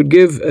well, I could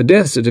give a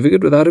death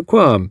certificate without a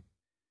qualm.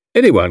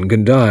 Anyone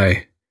can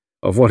die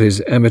of what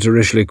is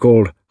amateurishly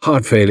called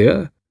heart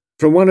failure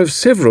from one of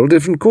several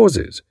different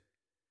causes.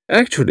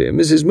 Actually,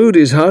 Mrs.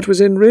 Moody's heart was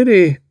in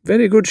really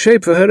very good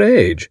shape for her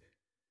age.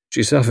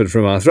 She suffered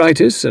from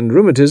arthritis and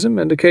rheumatism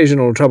and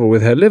occasional trouble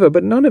with her liver,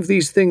 but none of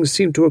these things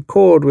seemed to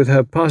accord with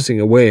her passing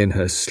away in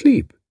her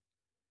sleep.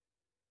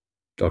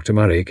 Dr.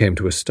 Murray came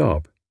to a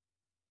stop.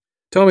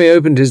 Tommy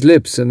opened his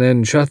lips and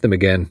then shut them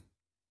again.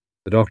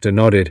 The doctor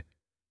nodded.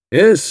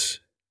 "Yes,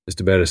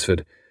 Mr.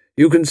 Beresford,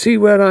 you can see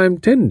where I'm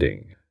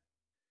tending.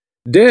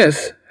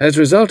 Death has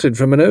resulted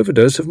from an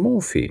overdose of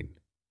morphine."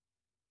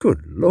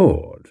 "Good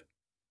Lord!"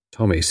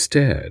 Tommy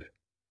stared.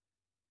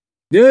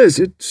 "Yes,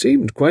 it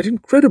seemed quite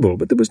incredible,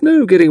 but there was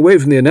no getting away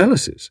from the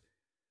analysis.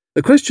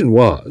 The question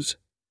was,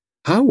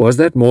 how was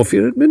that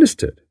morphia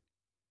administered?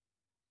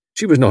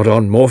 She was not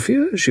on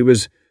morphia, she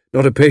was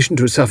not a patient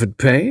who suffered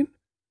pain.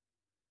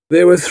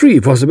 There were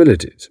 3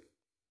 possibilities.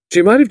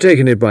 She might have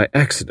taken it by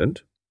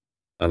accident.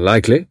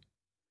 Unlikely.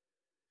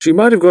 She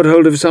might have got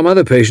hold of some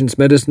other patient's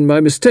medicine by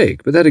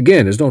mistake, but that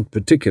again is not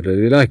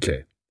particularly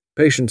likely.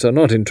 Patients are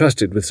not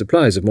entrusted with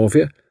supplies of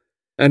morphia,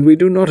 and we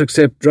do not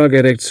accept drug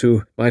addicts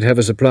who might have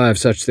a supply of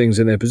such things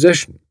in their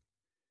possession.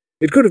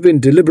 It could have been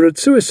deliberate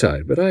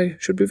suicide, but I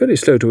should be very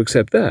slow to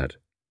accept that.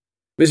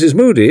 Mrs.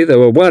 Moody,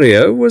 though a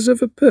worrier, was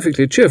of a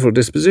perfectly cheerful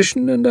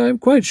disposition, and I am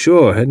quite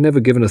sure had never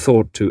given a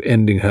thought to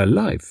ending her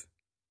life.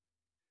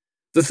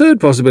 The 3rd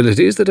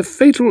possibility is that a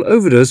fatal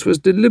overdose was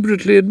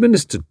deliberately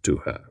administered to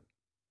her.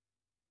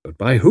 But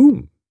by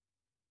whom?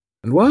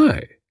 And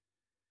why?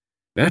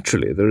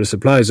 Naturally, there are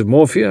supplies of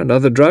morphia and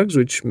other drugs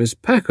which Miss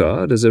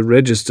Packard, as a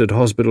registered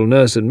hospital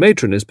nurse and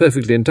matron, is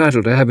perfectly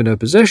entitled to have in her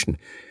possession,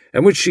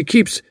 and which she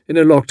keeps in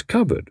a locked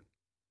cupboard.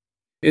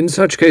 In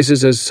such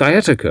cases as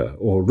sciatica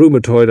or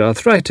rheumatoid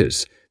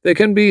arthritis, there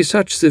can be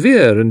such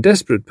severe and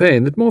desperate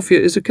pain that morphia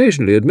is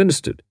occasionally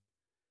administered.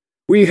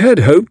 We had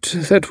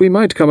hoped that we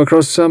might come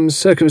across some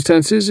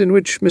circumstances in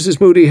which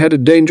Mrs. Moody had a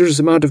dangerous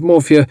amount of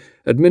morphia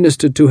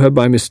administered to her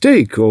by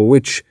mistake, or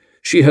which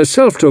she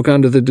herself took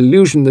under the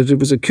delusion that it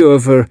was a cure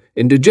for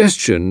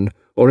indigestion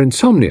or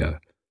insomnia.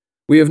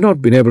 We have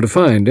not been able to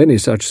find any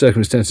such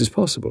circumstances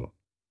possible.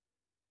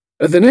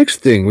 The next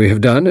thing we have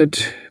done,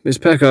 at Miss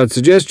Packard's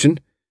suggestion,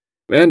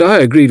 and I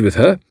agreed with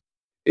her,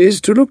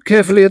 is to look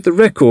carefully at the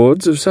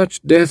records of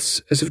such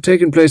deaths as have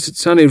taken place at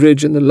Sunny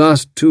Ridge in the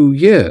last 2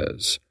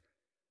 years.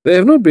 There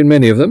have not been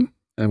many of them,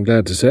 I am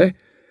glad to say.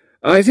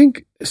 I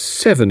think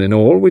 7 in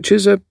all, which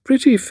is a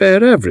pretty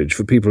fair average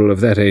for people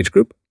of that age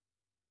group.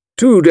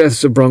 2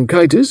 deaths of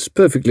bronchitis,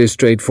 perfectly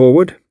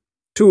straightforward.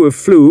 2 of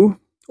flu,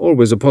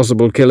 always a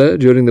possible killer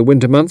during the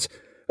winter months,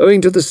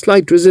 owing to the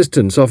slight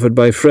resistance offered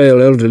by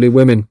frail elderly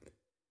women.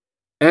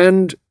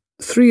 And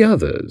 3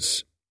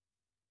 others.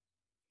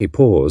 He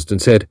paused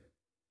and said,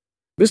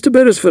 "Mr.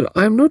 Beresford,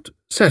 I am not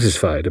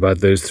satisfied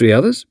about those 3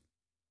 others.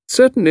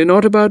 Certainly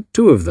not about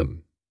 2 of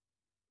them.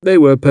 They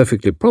were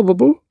perfectly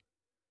probable.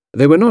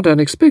 They were not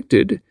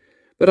unexpected,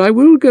 but I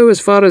will go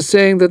as far as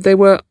saying that they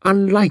were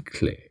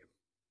unlikely.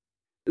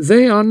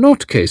 they are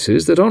not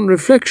cases that on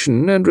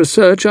reflection and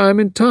research I am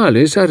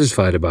entirely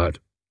satisfied about.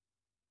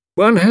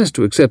 One has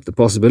to accept the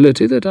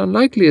possibility that,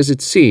 unlikely as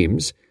it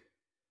seems,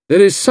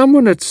 there is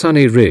someone at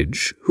Sunny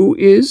Ridge who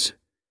is,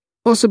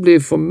 possibly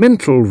for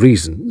mental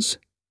reasons,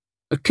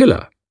 a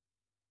killer.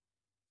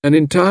 An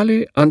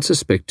entirely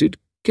unsuspected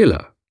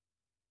killer.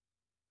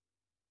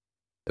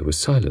 There was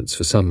silence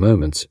for some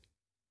moments.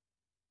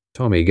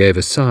 Tommy gave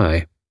a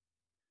sigh.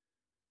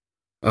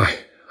 I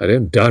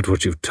don't doubt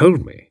what you've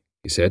told me,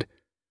 he said,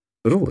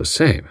 but all the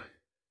same,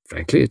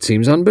 frankly, it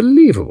seems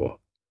unbelievable.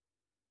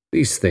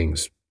 These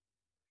things,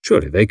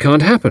 surely they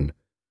can't happen.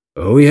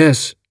 Oh,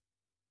 yes,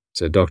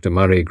 said Dr.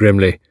 Murray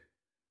grimly.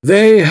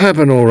 They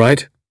happen all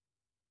right.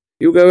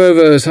 You go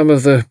over some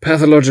of the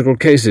pathological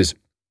cases.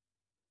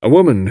 A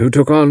woman who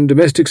took on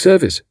domestic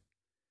service.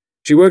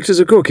 She worked as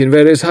a cook in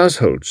various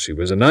households. She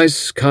was a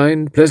nice,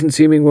 kind,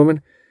 pleasant-seeming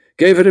woman,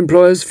 gave her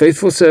employers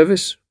faithful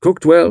service,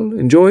 cooked well,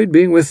 enjoyed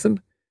being with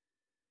them.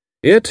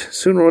 Yet,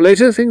 sooner or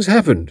later, things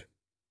happened.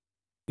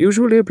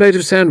 Usually a plate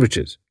of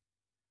sandwiches,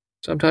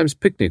 sometimes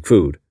picnic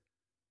food.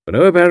 For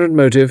no apparent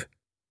motive,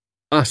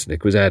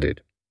 arsenic was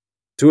added.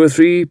 2 or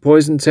 3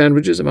 poisoned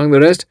sandwiches among the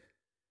rest.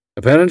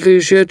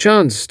 Apparently sheer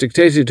chance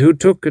dictated who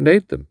took and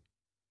ate them.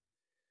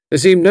 There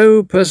seemed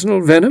no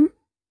personal venom.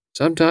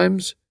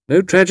 Sometimes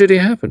no tragedy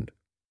happened.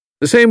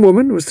 The same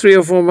woman was 3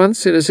 or 4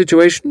 months in a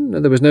situation,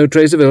 and there was no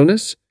trace of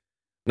illness.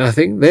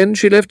 Nothing. Then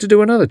she left to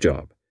do another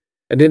job.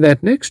 And in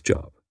that next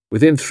job,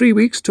 within 3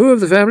 weeks, 2 of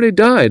the family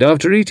died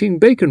after eating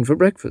bacon for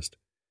breakfast.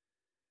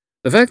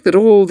 The fact that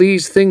all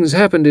these things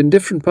happened in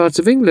different parts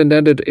of England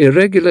and at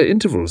irregular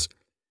intervals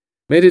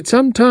made it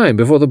some time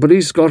before the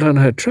police got on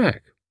her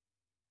track.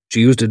 She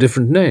used a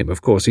different name,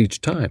 of course,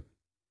 each time.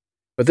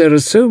 But there are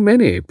so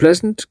many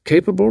pleasant,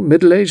 capable,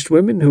 middle-aged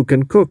women who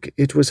can cook,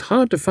 it was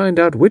hard to find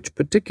out which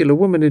particular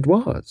woman it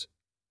was.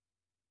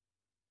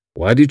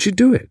 Why did she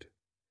do it?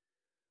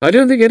 I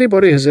don't think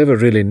anybody has ever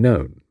really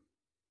known.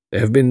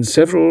 There have been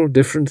several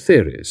different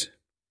theories,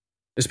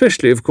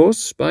 especially, of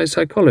course, by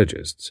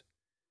psychologists.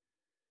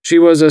 She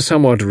was a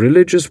somewhat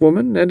religious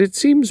woman, and it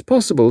seems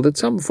possible that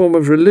some form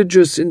of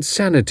religious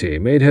insanity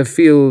made her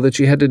feel that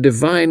she had a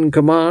divine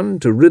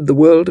command to rid the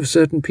world of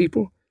certain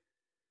people.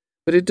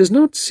 But it does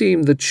not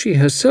seem that she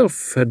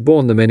herself had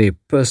borne them any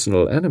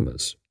personal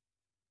animus.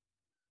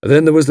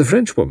 Then there was the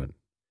Frenchwoman,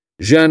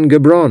 Jeanne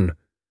Gebron,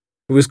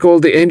 who was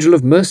called the Angel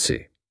of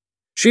Mercy.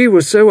 She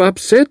was so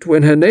upset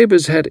when her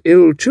neighbours had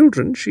ill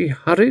children, she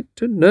hurried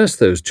to nurse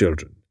those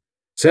children,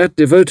 sat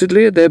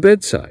devotedly at their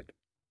bedside.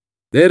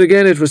 There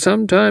again it was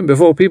some time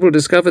before people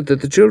discovered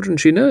that the children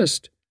she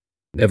nursed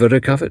never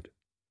recovered.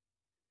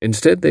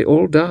 Instead, they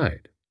all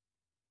died.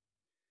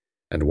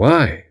 And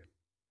why?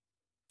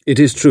 It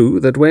is true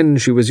that when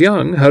she was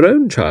young, her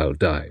own child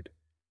died.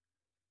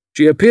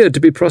 She appeared to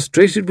be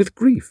prostrated with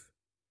grief.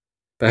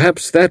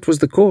 Perhaps that was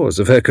the cause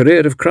of her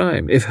career of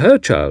crime. If her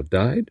child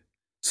died,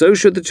 so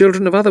should the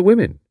children of other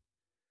women.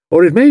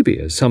 Or it may be,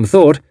 as some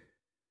thought,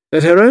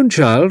 that her own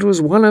child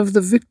was one of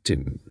the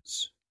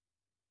victims.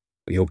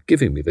 You're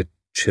giving me the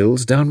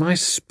chills down my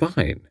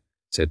spine,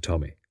 said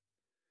Tommy.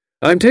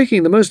 I'm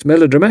taking the most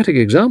melodramatic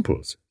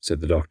examples,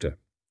 said the doctor.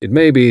 It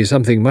may be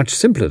something much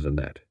simpler than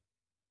that.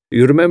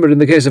 You remember in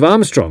the case of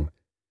Armstrong,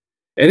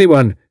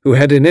 anyone who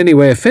had in any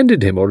way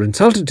offended him or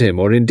insulted him,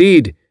 or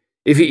indeed,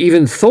 if he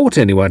even thought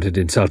anyone had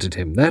insulted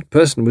him, that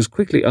person was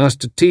quickly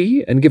asked to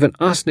tea and given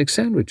arsenic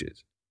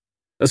sandwiches.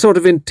 A sort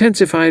of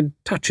intensified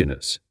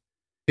touchiness.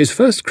 His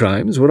first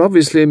crimes were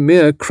obviously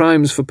mere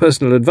crimes for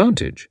personal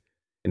advantage,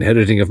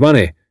 inheriting of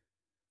money,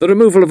 the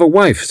removal of a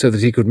wife so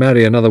that he could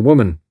marry another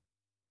woman.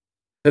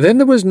 And then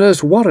there was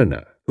Nurse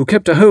Warriner, who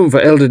kept a home for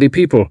elderly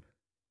people.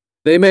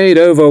 They made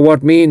over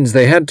what means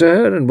they had to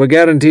her and were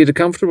guaranteed a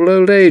comfortable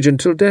old age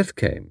until death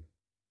came.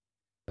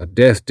 But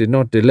death did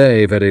not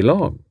delay very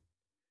long.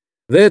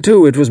 There,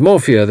 too, it was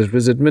morphia that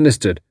was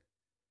administered.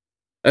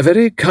 A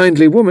very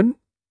kindly woman,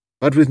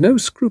 but with no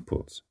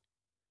scruples.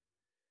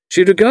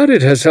 She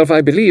regarded herself,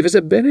 I believe, as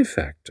a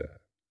benefactor.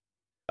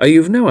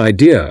 You've no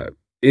idea,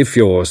 if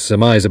your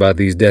surmise about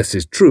these deaths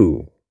is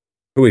true,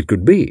 who it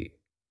could be.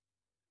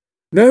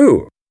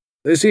 No,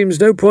 there seems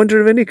no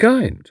pointer of any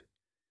kind.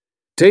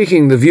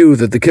 Taking the view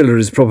that the killer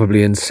is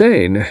probably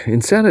insane,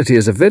 insanity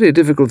is a very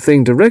difficult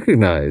thing to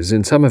recognize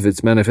in some of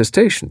its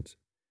manifestations.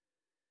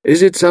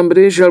 Is it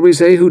somebody, shall we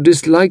say, who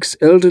dislikes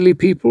elderly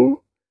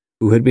people,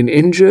 who had been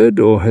injured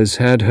or has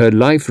had her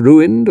life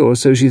ruined, or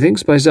so she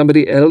thinks, by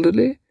somebody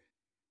elderly?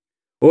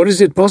 Or is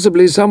it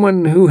possibly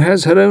someone who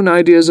has her own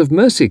ideas of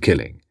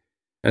mercy-killing,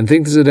 and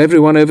thinks that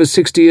everyone over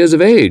 60 years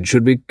of age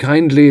should be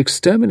kindly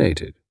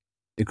exterminated?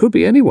 It could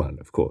be anyone,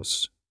 of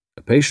course.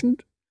 A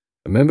patient,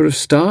 a member of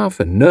staff,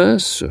 a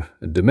nurse,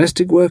 a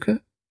domestic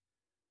worker.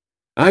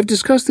 I've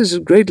discussed this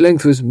at great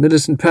length with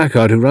Millicent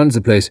Packard, who runs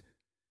the place.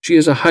 She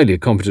is a highly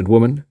competent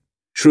woman,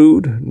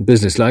 shrewd and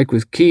businesslike,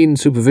 with keen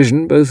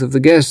supervision both of the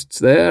guests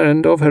there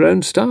and of her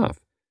own staff.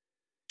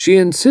 She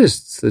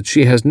insists that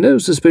she has no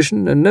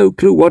suspicion and no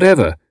clue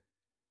whatever,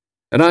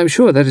 and I'm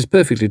sure that is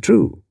perfectly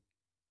true.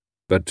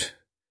 But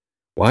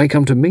why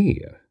come to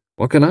me?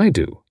 What can I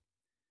do?"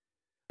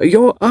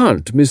 "Your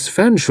aunt, Miss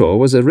Fanshawe,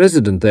 was a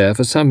resident there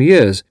for some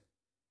years.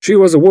 She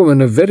was a woman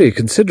of very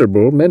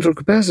considerable mental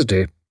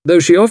capacity, though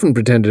she often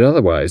pretended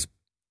otherwise.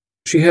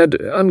 She had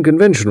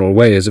unconventional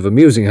ways of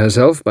amusing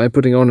herself by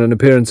putting on an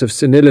appearance of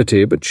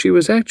senility, but she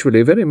was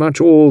actually very much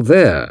all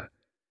there.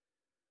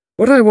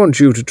 What I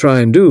want you to try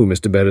and do,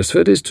 Mr.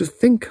 Beresford, is to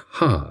think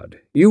hard,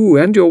 you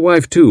and your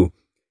wife too.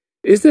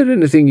 Is there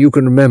anything you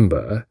can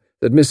remember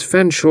that Miss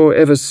Fanshawe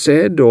ever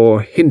said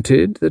or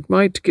hinted that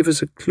might give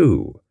us a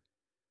clue?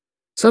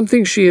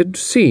 Something she had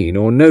seen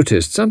or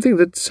noticed, something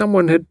that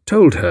someone had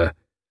told her,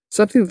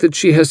 something that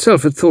she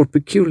herself had thought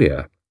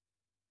peculiar.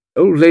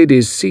 Old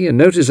ladies see and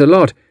notice a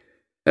lot,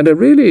 and a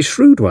really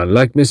shrewd one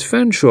like Miss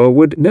Fanshawe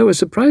would know a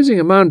surprising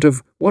amount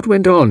of what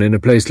went on in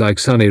a place like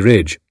Sunny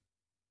Ridge.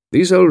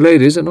 These old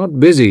ladies are not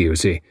busy, you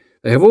see.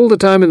 They have all the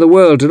time in the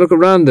world to look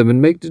around them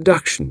and make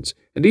deductions,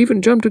 and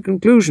even jump to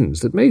conclusions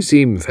that may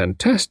seem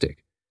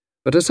fantastic,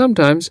 but are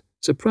sometimes,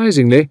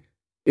 surprisingly,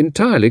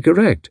 entirely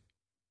correct."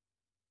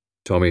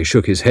 Tommy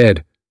shook his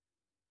head.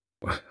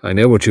 "Well, I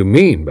know what you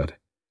mean, but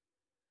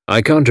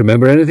I can't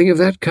remember anything of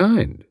that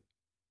kind."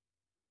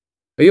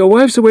 "Your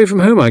wife's away from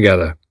home, I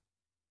gather.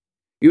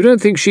 You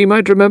don't think she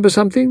might remember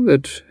something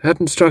that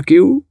hadn't struck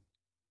you?"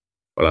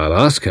 "Well,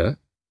 I'll ask her,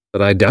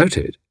 but I doubt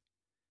it."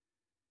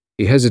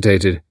 He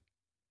hesitated,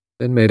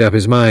 then made up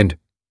his mind.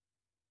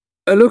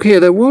 "Look here,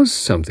 there was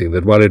something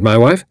that worried my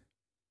wife.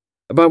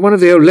 About one of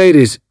the old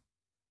ladies,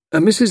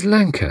 Mrs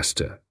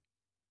Lancaster."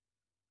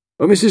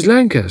 "Oh, Mrs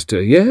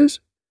Lancaster, yes?"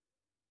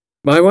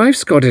 "My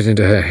wife's got it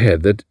into her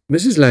head that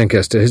Mrs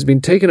Lancaster has been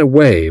taken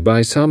away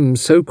by some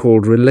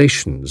so-called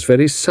relations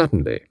very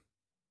suddenly.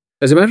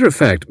 As a matter of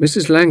fact,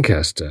 Mrs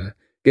Lancaster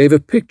gave a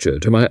picture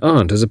to my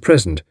aunt as a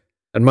present,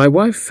 and my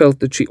wife felt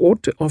that she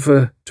ought to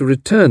offer to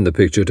return the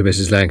picture to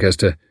Mrs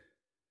Lancaster.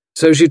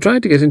 So she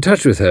tried to get in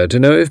touch with her to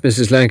know if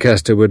Mrs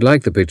Lancaster would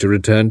like the picture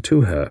returned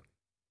to her."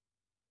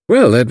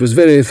 "Well, that was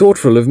very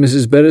thoughtful of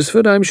Mrs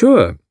Beresford, I'm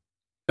sure.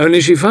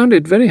 Only she found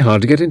it very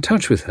hard to get in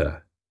touch with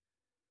her.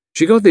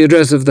 She got the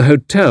address of the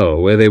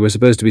hotel where they were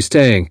supposed to be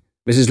staying,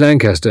 Mrs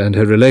Lancaster and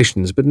her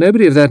relations, but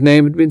nobody of that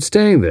name had been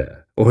staying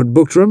there, or had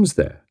booked rooms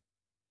there."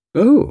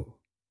 "Oh,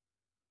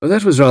 well,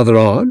 that was rather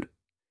odd."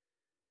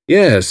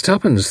 "Yes,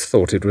 Tuppence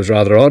thought it was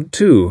rather odd,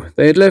 too.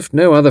 They had left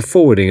no other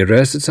forwarding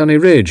address at Sunny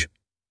Ridge.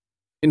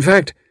 In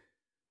fact,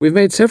 we've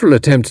made several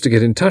attempts to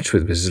get in touch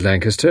with Mrs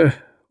Lancaster,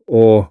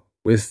 or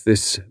with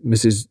this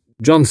Mrs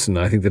Johnson,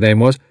 I think the name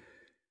was,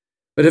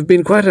 but have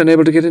been quite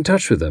unable to get in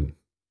touch with them.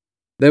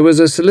 There was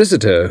a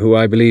solicitor who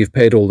I believe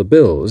paid all the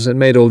bills and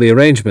made all the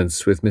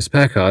arrangements with Miss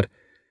Packard,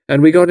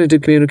 and we got into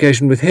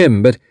communication with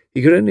him, but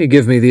he could only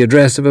give me the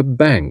address of a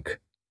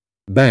bank."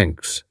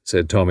 "Banks,"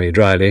 said Tommy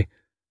dryly,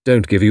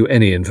 "don't give you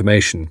any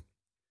information."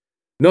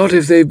 "Not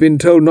if they've been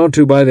told not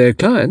to by their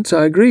clients,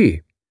 I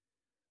agree.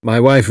 My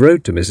wife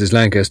wrote to Mrs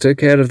Lancaster,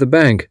 care of the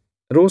bank,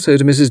 and also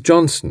to Mrs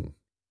Johnson,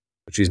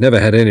 but she's never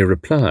had any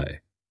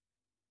reply."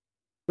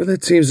 "Well,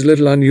 that seems a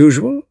little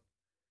unusual.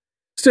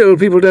 Still,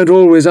 people don't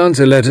always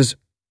answer letters.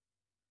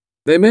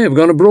 They may have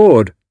gone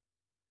abroad."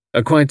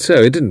 "Quite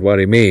so. It didn't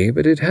worry me,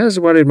 but it has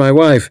worried my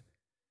wife.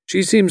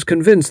 She seems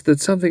convinced that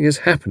something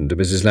has happened to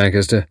Mrs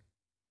Lancaster.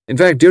 In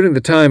fact, during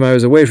the time I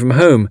was away from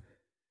home,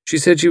 she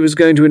said she was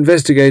going to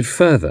investigate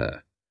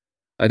further.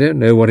 I don't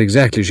know what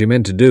exactly she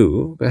meant to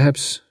do,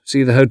 perhaps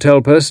see the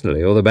hotel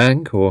personally, or the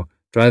bank, or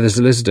try the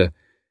solicitor.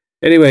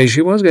 Anyway,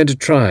 she was going to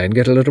try and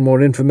get a little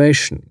more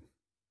information."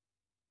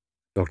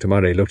 Dr.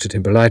 Murray looked at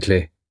him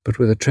politely, but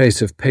with a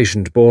trace of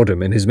patient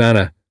boredom in his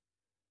manner.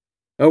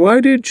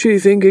 "Why did she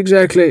think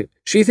exactly?"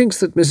 "She thinks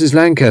that Mrs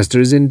Lancaster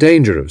is in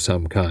danger of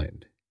some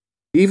kind,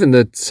 even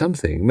that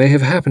something may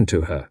have happened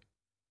to her."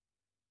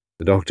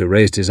 The doctor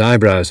raised his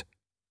eyebrows.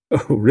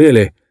 "Oh,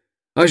 really?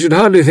 I should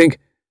hardly think—"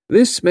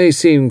 "This may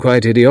seem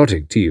quite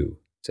idiotic to you,"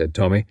 said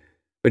Tommy,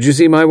 "but you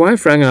see, my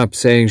wife rang up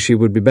saying she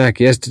would be back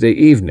yesterday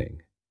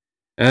evening,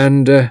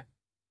 and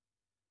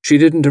she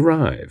didn't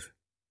arrive."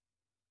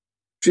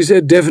 "She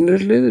said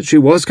definitely that she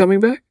was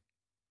coming back?"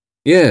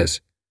 "Yes.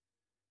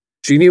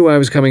 She knew I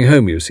was coming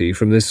home, you see,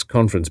 from this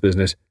conference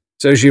business,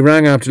 so she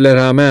rang up to let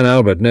our man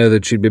Albert know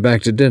that she'd be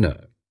back to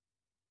dinner."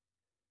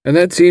 "And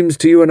that seems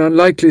to you an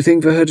unlikely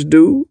thing for her to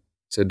do?"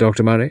 said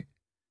Dr. Murray.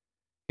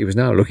 He was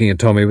now looking at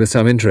Tommy with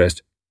some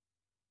interest.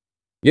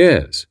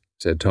 "Yes,"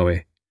 said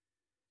Tommy.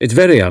 "It's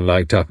very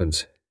unlike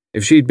Tuppence.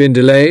 If she'd been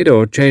delayed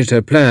or changed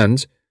her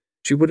plans,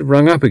 she would have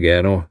rung up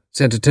again or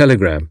sent a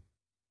telegram."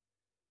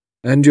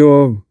 "And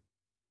you're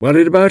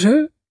worried about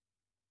her?"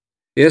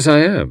 "Yes, I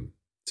am,"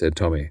 said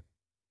Tommy.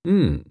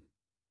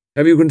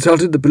 Have you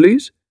consulted the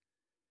police?"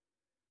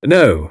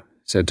 "No,"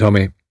 said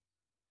Tommy.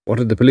 "What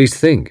did the police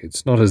think?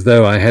 It's not as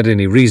though I had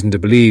any reason to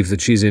believe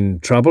that she's in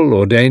trouble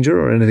or danger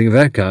or anything of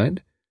that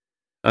kind.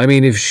 I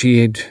mean, if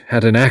she'd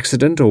had an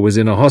accident or was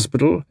in a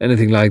hospital,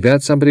 anything like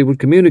that, somebody would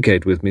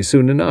communicate with me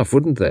soon enough,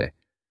 wouldn't they?"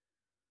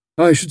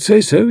 "I should say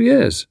so,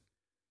 yes.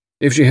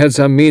 If she had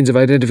some means of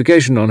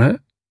identification on her.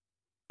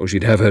 Or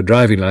she'd have her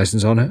driving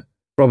licence on her,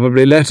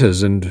 probably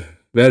letters and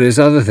various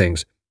other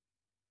things."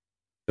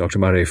 Dr.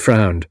 Murray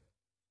frowned.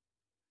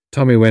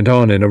 Tommy went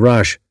on in a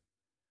rush.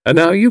 And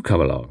now you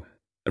come along,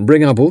 and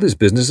bring up all this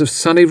business of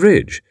Sunny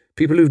Ridge,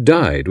 people who've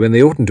died when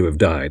they oughtn't to have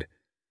died.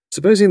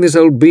 Supposing this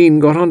old bean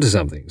got onto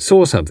something,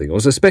 saw something, or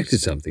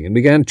suspected something, and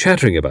began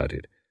chattering about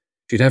it.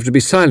 She'd have to be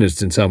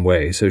silenced in some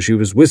way, so she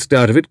was whisked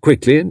out of it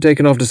quickly and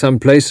taken off to some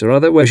place or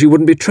other where she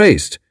wouldn't be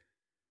traced.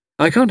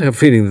 I can't help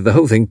feeling that the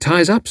whole thing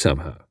ties up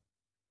somehow.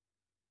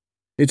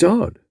 It's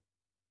odd.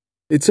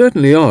 It's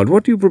certainly odd.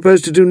 What do you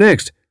propose to do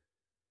next?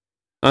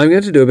 I'm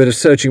going to do a bit of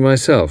searching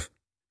myself.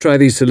 Try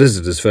these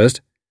solicitors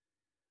first.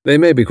 They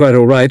may be quite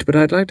all right, but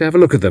I'd like to have a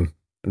look at them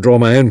and draw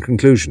my own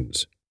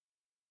conclusions.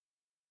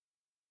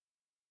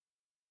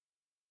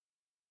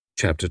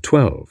 Chapter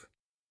 12.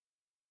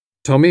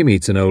 Tommy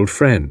meets an old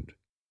friend.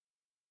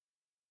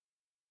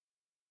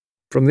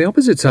 From the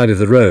opposite side of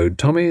the road,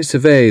 Tommy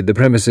surveyed the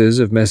premises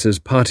of Messrs.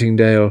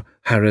 Partingdale,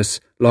 Harris,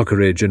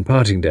 Lockeridge and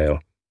Partingdale.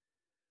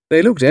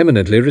 They looked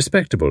eminently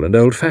respectable and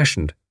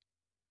old-fashioned.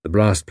 The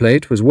brass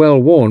plate was well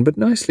worn but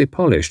nicely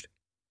polished.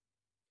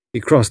 He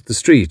crossed the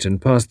street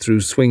and passed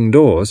through swing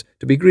doors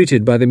to be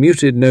greeted by the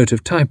muted note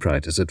of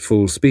typewriters at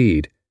full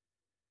speed.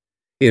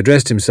 He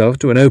addressed himself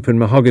to an open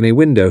mahogany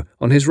window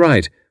on his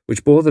right,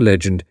 which bore the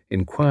legend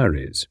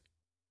Inquiries.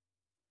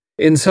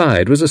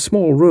 Inside was a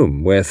small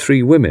room where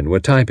 3 women were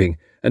typing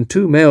and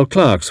 2 male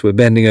clerks were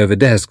bending over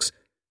desks,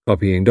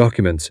 copying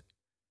documents.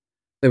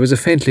 There was a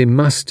faintly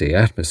musty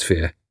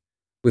atmosphere,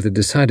 with a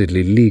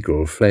decidedly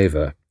legal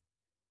flavour.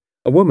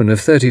 A woman of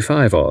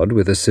 35-odd,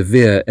 with a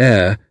severe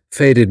air,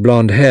 faded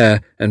blonde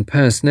hair and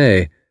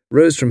pince-nez,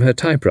 rose from her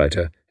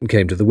typewriter and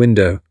came to the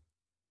window.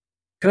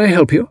 "Can I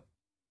help you?"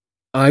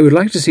 "I would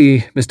like to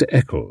see Mr.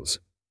 Eccles."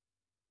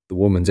 The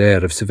woman's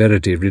air of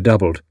severity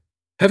redoubled.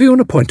 "Have you an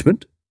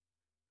appointment?"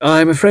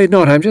 "I'm afraid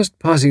not. I'm just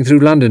passing through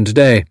London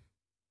today."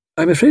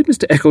 "I'm afraid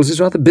Mr. Eccles is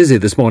rather busy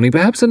this morning.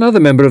 Perhaps another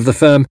member of the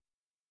firm—"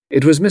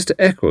 "It was Mr.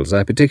 Eccles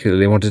I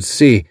particularly wanted to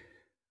see.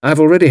 I've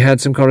already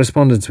had some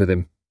correspondence with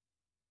him."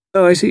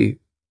 "Oh, I see.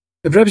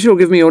 Perhaps you'll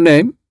give me your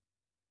name?"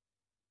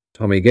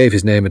 Tommy gave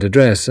his name and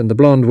address, and the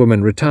blonde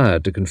woman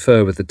retired to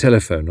confer with the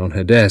telephone on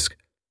her desk.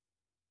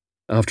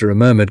 After a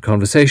murmured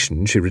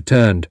conversation, she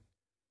returned.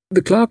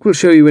 "The clerk will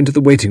show you into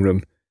the waiting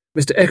room.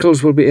 Mr.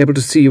 Eccles will be able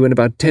to see you in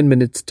about 10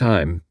 minutes'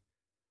 time."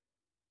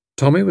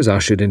 Tommy was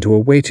ushered into a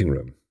waiting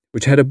room,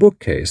 which had a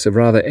bookcase of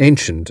rather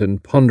ancient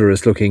and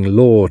ponderous-looking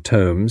law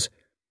tomes,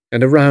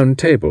 and a round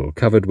table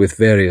covered with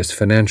various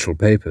financial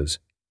papers.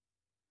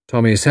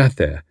 Tommy sat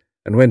there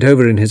and went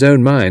over in his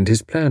own mind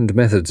his planned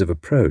methods of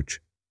approach.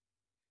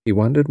 He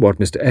wondered what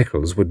Mr.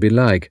 Eccles would be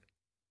like.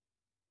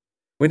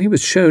 When he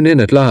was shown in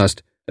at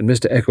last, and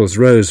Mr. Eccles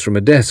rose from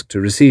a desk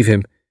to receive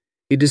him,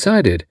 he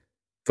decided,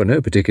 for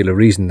no particular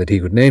reason that he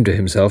could name to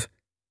himself,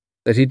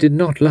 that he did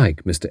not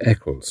like Mr.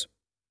 Eccles.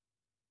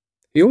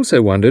 He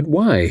also wondered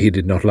why he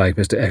did not like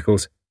Mr.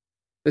 Eccles.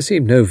 There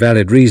seemed no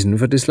valid reason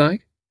for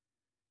dislike.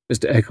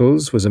 Mr.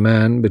 Eccles was a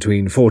man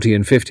between 40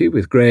 and 50,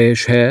 with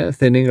greyish hair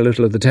thinning a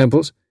little at the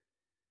temples.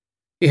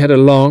 He had a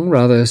long,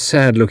 rather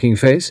sad-looking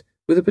face,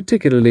 with a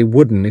particularly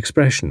wooden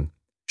expression,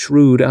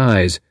 shrewd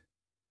eyes,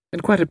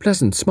 and quite a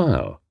pleasant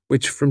smile,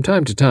 which from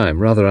time to time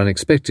rather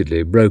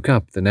unexpectedly broke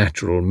up the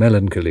natural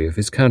melancholy of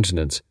his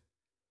countenance.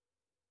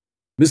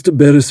 "Mr.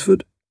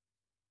 Beresford?"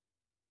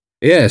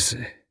 "Yes.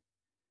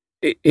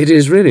 It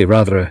is really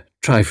rather a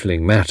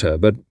trifling matter,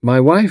 but my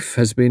wife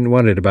has been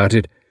worried about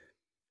it.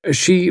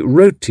 She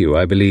wrote to you,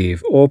 I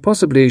believe, or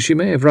possibly she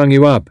may have rung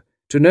you up,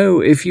 to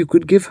know if you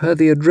could give her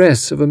the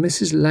address of a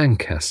Mrs.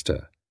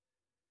 Lancaster."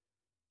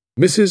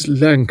 "Mrs.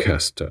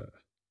 Lancaster,"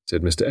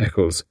 said Mr.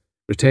 Eccles,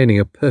 retaining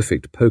a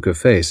perfect poker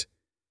face.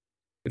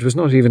 It was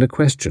not even a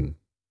question.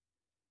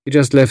 He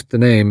just left the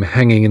name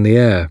hanging in the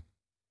air.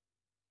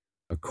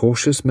 A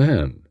cautious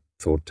man,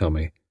 thought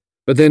Tommy,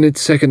 but then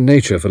it's second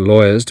nature for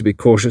lawyers to be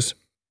cautious.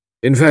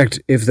 In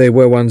fact, if they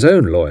were one's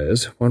own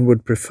lawyers, one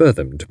would prefer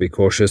them to be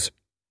cautious.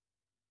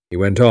 He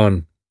went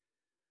on.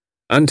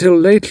 "Until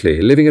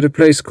lately, living at a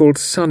place called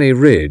Sunny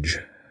Ridge,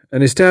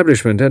 an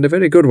establishment and a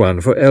very good one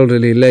for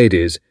elderly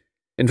ladies.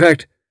 In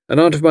fact, an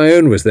aunt of my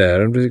own was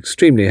there and was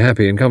extremely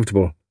happy and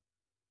comfortable."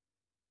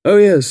 "Oh,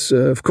 yes,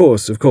 of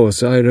course,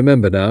 I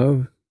remember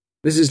now.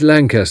 Mrs.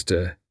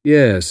 Lancaster,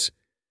 yes.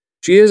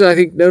 She is, I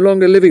think, no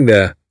longer living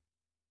there.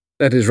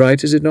 That is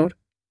right, is it not?"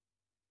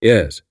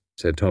 "Yes,"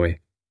 said Tommy.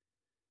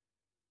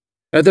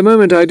 "At the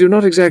moment I do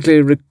not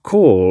exactly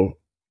recall—"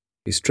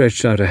 He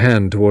stretched out a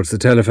hand towards the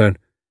telephone.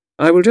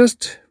 "I will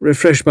just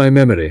refresh my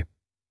memory."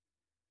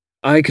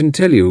 "I can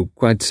tell you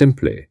quite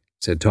simply,"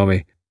 said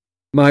Tommy.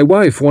 "My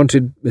wife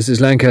wanted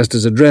Mrs.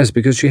 Lancaster's address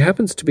because she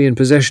happens to be in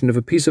possession of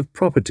a piece of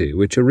property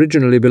which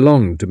originally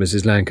belonged to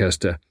Mrs.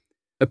 Lancaster.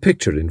 A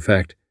picture, in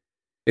fact.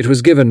 It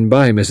was given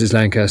by Mrs.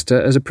 Lancaster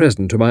as a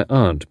present to my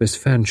aunt, Miss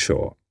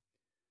Fanshawe.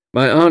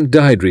 My aunt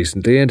died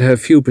recently, and her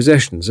few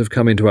possessions have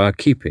come into our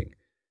keeping.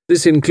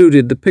 This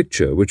included the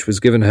picture which was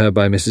given her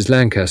by Mrs.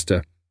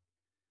 Lancaster.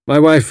 My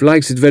wife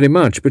likes it very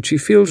much, but she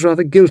feels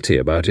rather guilty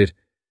about it.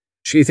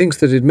 She thinks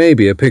that it may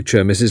be a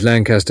picture Mrs.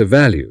 Lancaster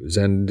values,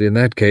 and in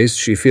that case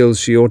she feels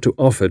she ought to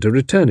offer to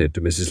return it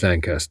to Mrs.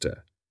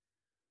 Lancaster."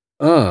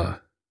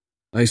 "Ah,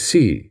 "I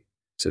see,"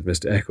 said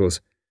Mr.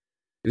 Eccles.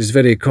 "It is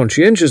very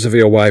conscientious of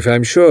your wife,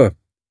 I'm sure."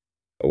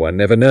 "Oh, one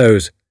never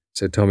knows,"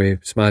 said Tommy,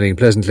 smiling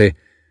pleasantly,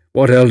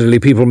 "what elderly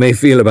people may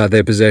feel about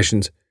their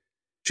possessions.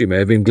 She may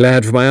have been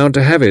glad for my aunt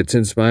to have it,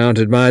 since my aunt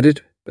admired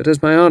it, but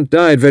as my aunt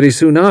died very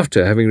soon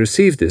after having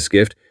received this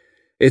gift,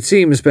 it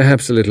seems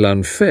perhaps a little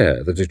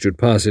unfair that it should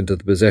pass into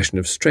the possession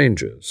of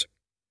strangers.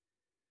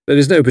 There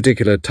is no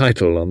particular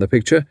title on the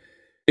picture.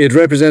 It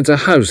represents a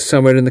house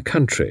somewhere in the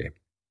country.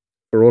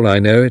 For all I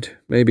know, it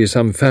may be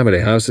some family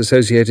house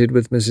associated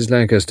with Mrs.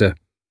 Lancaster."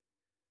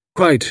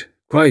 Quite,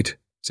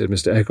 said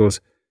Mr. Eccles.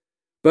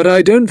 "But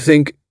I don't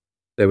think—"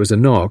 There was a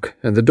knock,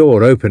 and the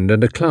door opened,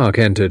 and a clerk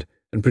entered,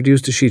 and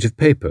produced a sheet of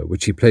paper,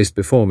 which he placed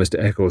before Mr.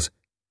 Eccles.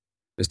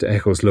 Mr.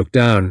 Eccles looked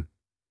down.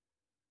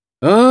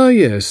 Ah,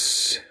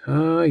 yes,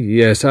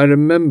 I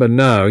remember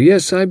now.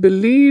 Yes, I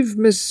believe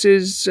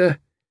Mrs.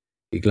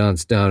 He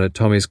glanced down at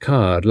Tommy's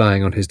card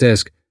lying on his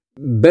desk.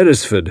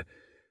 "Beresford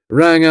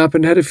rang up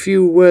and had a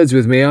few words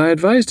with me. I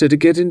advised her to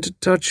get into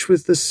touch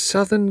with the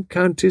Southern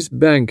Counties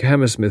Bank,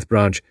 Hammersmith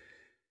branch.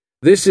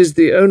 This is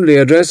the only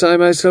address I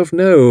myself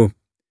know.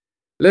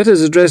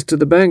 Letters addressed to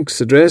the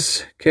bank's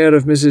address, care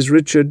of Mrs.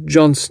 Richard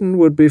Johnson,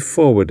 would be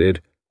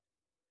forwarded.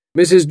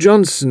 Mrs.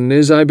 Johnson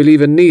is, I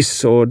believe, a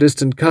niece or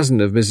distant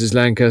cousin of Mrs.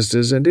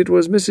 Lancaster's, and it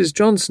was Mrs.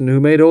 Johnson who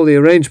made all the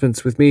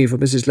arrangements with me for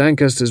Mrs.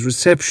 Lancaster's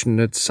reception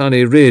at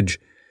Sunny Ridge.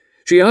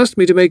 She asked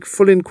me to make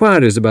full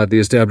inquiries about the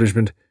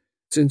establishment,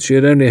 since she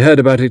had only heard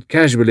about it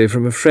casually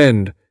from a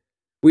friend.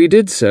 We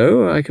did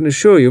so, I can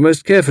assure you,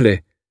 most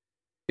carefully.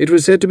 It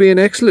was said to be an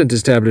excellent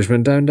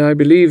establishment, and I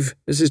believe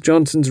Mrs.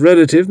 Johnson's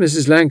relative,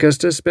 Mrs.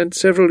 Lancaster, spent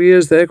several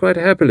years there quite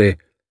happily."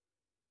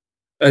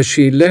 "As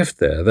she left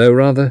there, though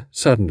rather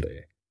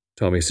suddenly,"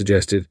 Tommy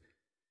suggested.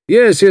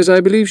 Yes,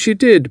 I believe she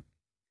did.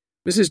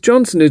 Mrs.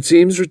 Johnson, it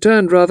seems,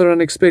 returned rather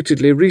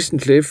unexpectedly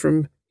recently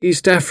from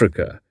East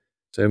Africa.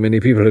 So many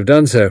people have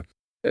done so.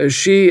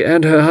 She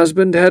and her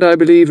husband had, I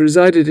believe,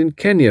 resided in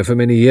Kenya for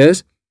many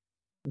years.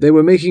 They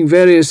were making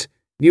various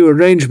new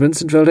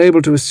arrangements and felt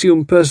able to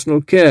assume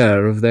personal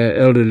care of their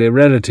elderly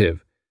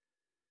relative.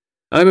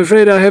 I'm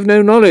afraid I have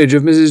no knowledge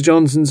of Mrs.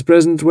 Johnson's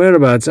present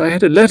whereabouts. I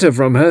had a letter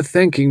from her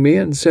thanking me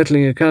and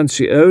settling accounts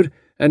she owed,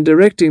 and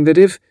directing that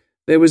if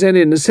there was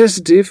any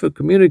necessity for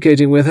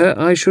communicating with her,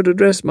 I should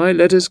address my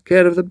letters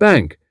care of the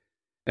bank,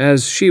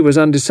 as she was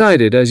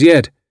undecided as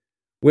yet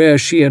where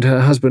she and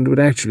her husband would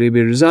actually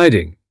be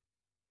residing.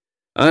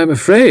 I am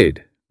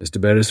afraid, Mr.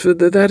 Beresford,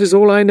 that is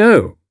all I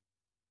know."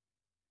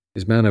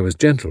 His manner was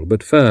gentle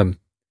but firm.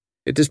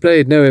 It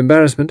displayed no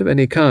embarrassment of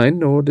any kind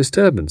nor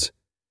disturbance,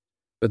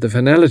 but the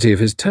finality of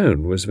his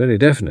tone was very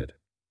definite.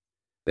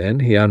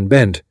 Then he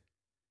unbent,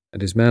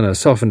 and his manner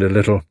softened a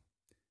little.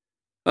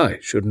 "I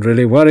shouldn't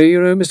really worry,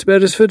 you know, Mr.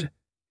 Beresford,"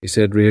 he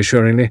said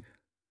reassuringly.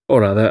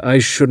 "Or rather, I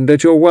shouldn't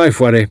let your wife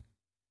worry.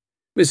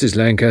 Mrs.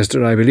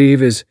 Lancaster, I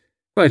believe, is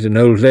quite an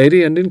old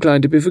lady and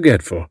inclined to be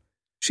forgetful.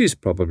 She's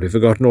probably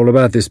forgotten all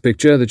about this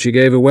picture that she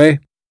gave away.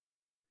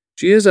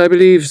 She is, I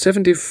believe,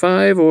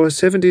 75 or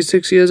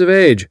 76 years of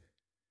age.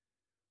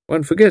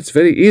 One forgets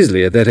very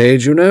easily at that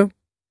age, you know."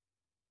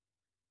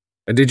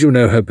 "And did you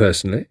know her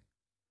personally?"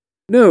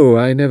 "No,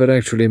 I never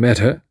actually met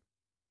her."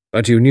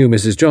 "But you knew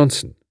Mrs.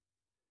 Johnson?"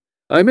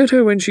 "I met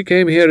her when she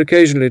came here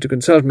occasionally to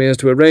consult me as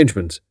to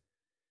arrangements.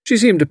 She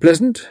seemed a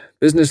pleasant,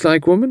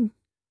 business-like woman,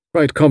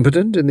 quite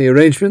competent in the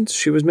arrangements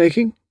she was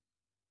making."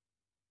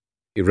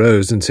 He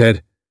rose and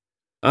said,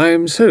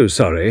 "I'm so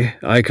sorry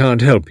I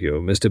can't help you,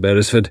 Mr.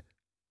 Beresford."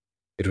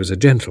 It was a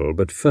gentle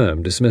but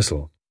firm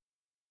dismissal.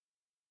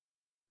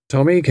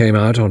 Tommy came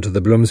out onto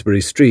the Bloomsbury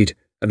street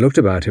and looked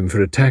about him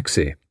for a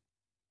taxi.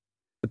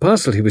 The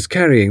parcel he was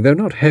carrying, though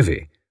not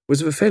heavy,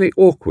 was of a fairly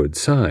awkward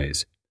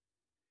size.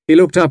 He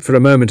looked up for a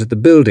moment at the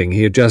building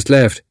he had just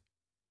left.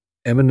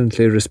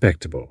 Eminently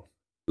respectable,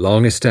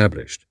 long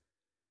established.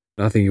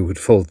 Nothing you could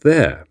fault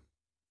there.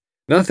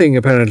 Nothing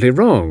apparently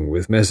wrong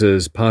with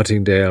Messrs.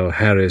 Partingdale,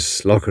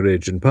 Harris,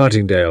 Lockeridge and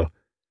Partingdale.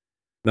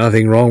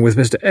 Nothing wrong with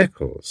Mr.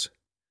 Eccles.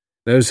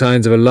 No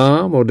signs of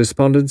alarm or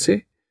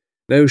despondency.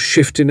 No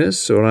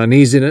shiftiness or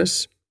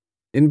uneasiness.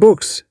 In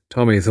books,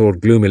 Tommy thought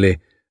gloomily,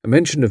 a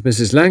mention of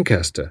Mrs.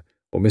 Lancaster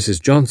or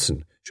Mrs.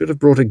 Johnson should have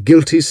brought a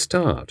guilty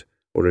start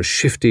or a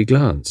shifty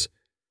glance,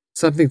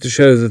 something to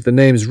show that the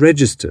names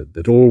registered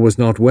that all was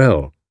not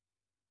well.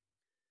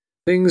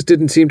 Things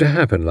didn't seem to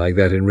happen like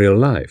that in real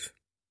life.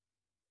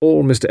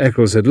 All Mr.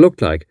 Eccles had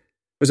looked like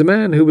was a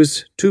man who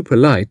was too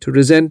polite to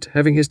resent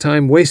having his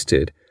time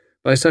wasted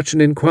by such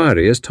an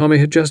inquiry as Tommy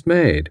had just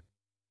made.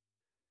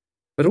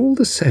 But all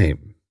the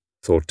same,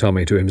 thought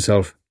Tommy to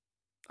himself,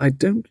 I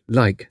don't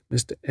like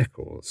Mr.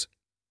 Eccles.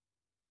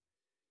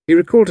 He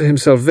recalled to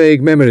himself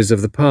vague memories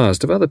of the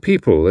past, of other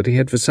people that he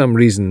had for some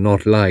reason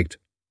not liked.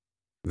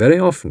 Very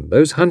often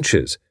those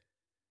hunches,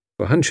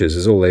 for hunches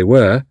as all they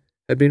were,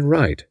 had been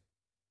right.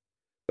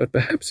 But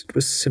perhaps it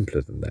was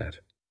simpler than that.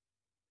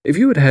 If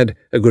you had had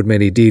a good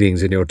many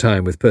dealings in your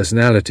time with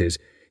personalities,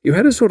 you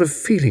had a sort of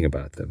feeling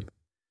about them,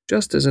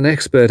 just as an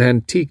expert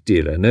antique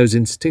dealer knows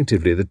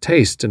instinctively the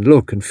taste and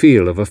look and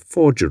feel of a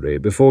forgery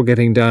before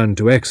getting down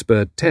to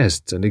expert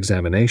tests and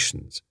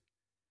examinations.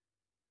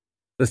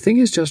 The thing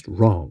is just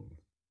wrong.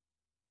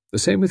 The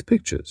same with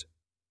pictures.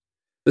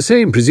 The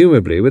same,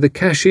 presumably, with a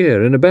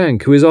cashier in a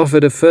bank who is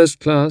offered a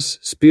first-class,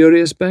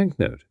 spurious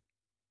banknote.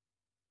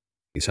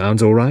 He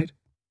sounds all right,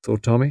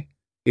 thought Tommy.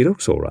 He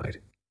looks all right.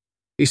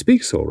 He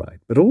speaks all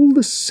right, but all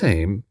the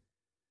same—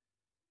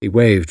 He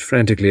waved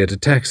frantically at a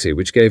taxi,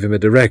 which gave him a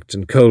direct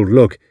and cold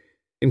look,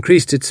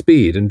 increased its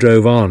speed, and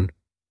drove on.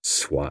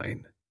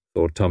 Swine,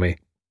 thought Tommy.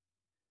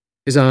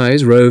 His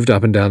eyes roved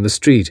up and down the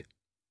street,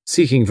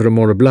 seeking for a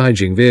more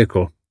obliging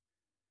vehicle.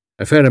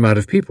 A fair amount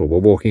of people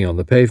were walking on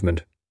the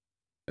pavement.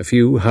 A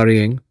few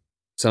hurrying,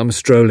 some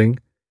strolling,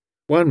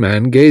 one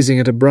man gazing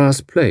at a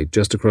brass plate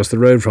just across the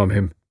road from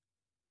him.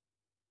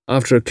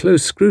 After a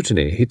close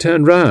scrutiny, he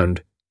turned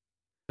round,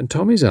 and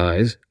Tommy's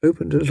eyes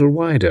opened a little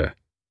wider.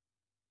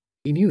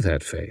 He knew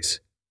that face.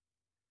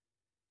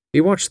 He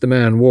watched the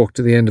man walk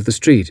to the end of the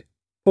street,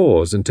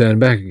 pause and turn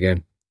back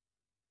again.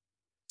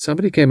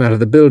 Somebody came out of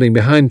the building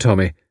behind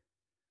Tommy,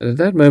 and at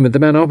that moment the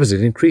man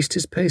opposite increased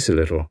his pace a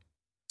little,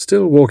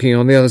 still walking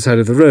on the other side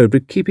of the road,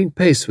 but keeping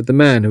pace with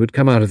the man who had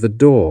come out of the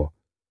door.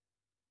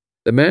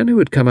 The man who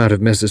had come out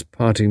of Messrs.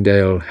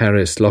 Partingdale,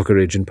 Harris,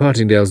 Lockeridge, and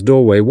Partingdale's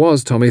doorway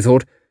was, Tommy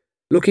thought,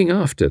 looking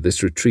after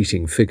this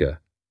retreating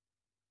figure.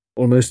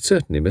 Almost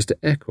certainly Mr.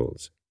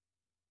 Eccles.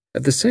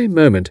 At the same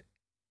moment,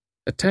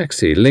 a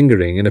taxi,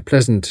 lingering in a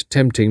pleasant,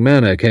 tempting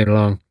manner, came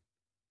along.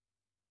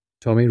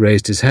 Tommy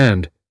raised his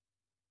hand.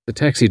 The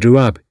taxi drew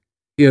up.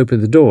 He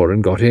opened the door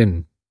and got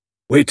in.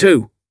 "Where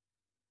to?"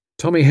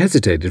 Tommy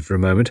hesitated for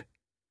a moment,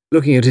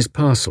 looking at his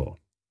parcel.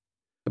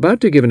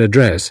 About to give an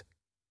address,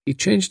 he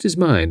changed his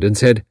mind and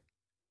said,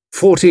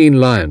 14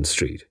 Lion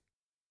Street.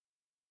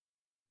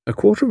 A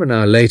quarter of an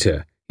hour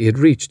later, he had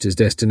reached his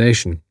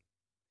destination.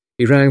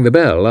 He rang the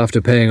bell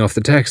after paying off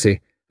the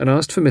taxi and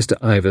asked for Mr.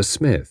 Ivor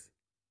Smith.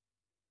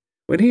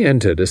 When he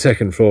entered a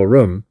second-floor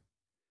room,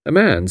 a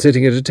man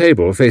sitting at a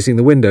table facing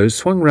the windows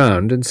swung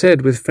round and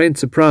said with faint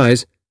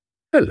surprise,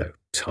 "Hello,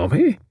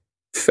 Tommy.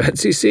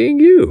 Fancy seeing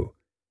you.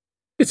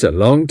 It's a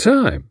long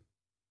time.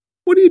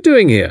 What are you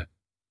doing here?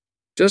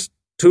 Just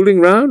tooling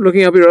round,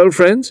 looking up your old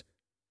friends?"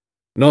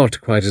 "Not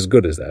quite as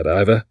good as that,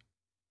 Ivor."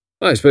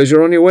 "I suppose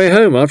you're on your way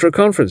home after a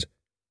conference?"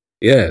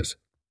 "Yes."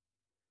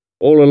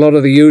 "All a lot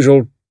of the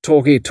usual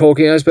talky,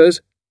 I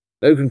suppose?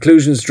 No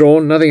conclusions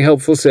drawn, nothing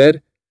helpful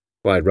said?"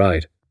 "Quite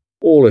right.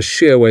 All a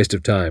sheer waste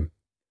of time.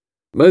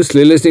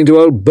 Mostly listening to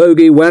old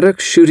bogey Waddock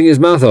shooting his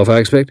mouth off, I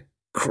expect.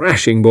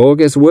 Crashing bore,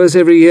 gets worse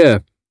every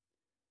year."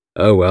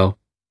 "Oh, well."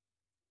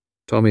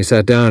 Tommy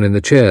sat down in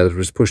the chair that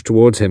was pushed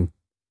towards him,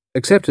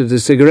 accepted a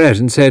cigarette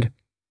and said,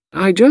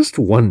 "I just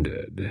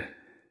wondered,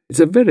 it's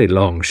a very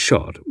long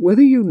shot,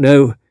 whether you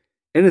know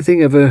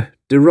anything of a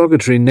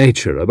derogatory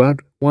nature about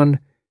one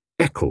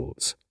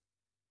Eccles,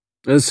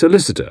 a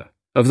solicitor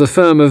of the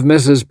firm of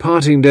Messrs.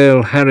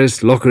 Partingdale,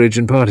 Harris, Lockeridge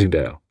and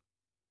Partingdale."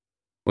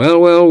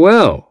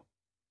 Well,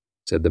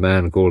 said the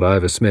man called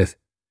Ivor Smith.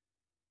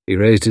 He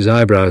raised his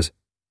eyebrows.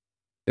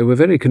 They were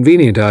very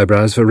convenient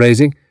eyebrows for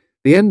raising.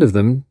 The end of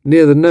them,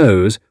 near the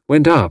nose,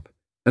 went up,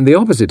 and the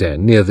opposite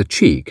end, near the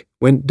cheek,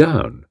 went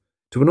down,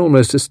 to an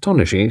almost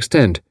astonishing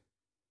extent.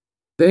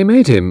 They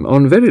made him,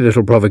 on very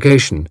little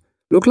provocation,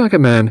 look like a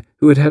man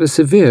who had had a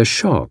severe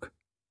shock.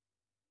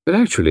 But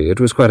actually it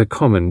was quite a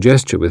common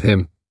gesture with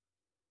him.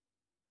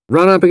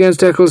 "Run up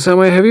against Eccles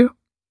somewhere, have you?"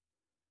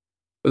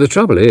 "Well, the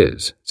trouble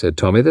is," said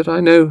Tommy, "that I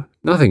know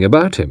nothing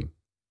about him.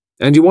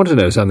 And you want to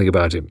know something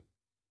about him?"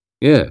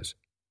 "Yes."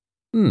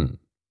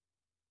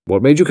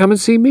 "What made you come and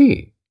see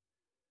me?"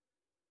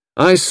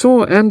 "I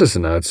saw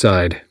Anderson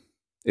outside.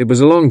 It was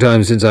a long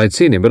time since I'd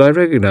seen him, but I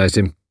recognized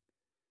him.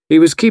 He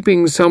was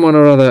keeping someone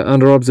or other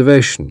under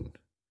observation.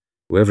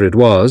 Whoever it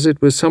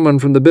was someone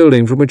from the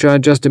building from which I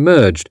had just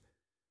emerged.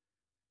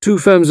 2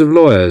 firms of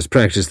lawyers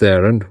practiced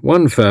there, and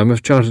 1 firm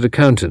of chartered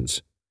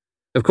accountants.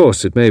 Of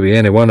course, it may be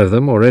any one of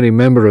them, or any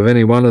member of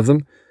any one of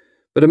them,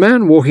 but a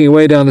man walking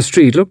away down the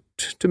street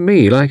looked to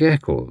me like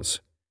Eccles,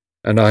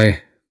 and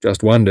I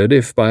just wondered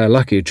if, by a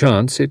lucky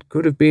chance, it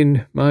could have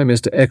been my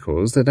Mr.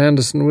 Eccles that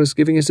Anderson was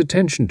giving his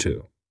attention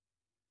to."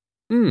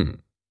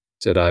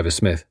 Said Ivor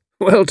Smith.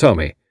 "Well,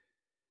 Tommy,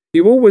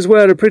 you always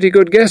were a pretty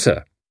good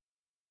guesser."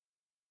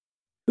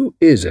 "Who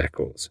is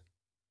Eccles?"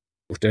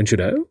 "Don't you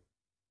know?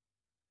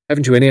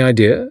 Haven't you any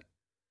idea?"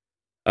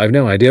 "I've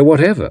no idea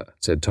whatever,"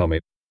 said Tommy.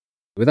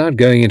 "Without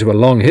going into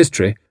a long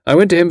history, I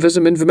went to him for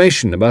some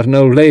information about an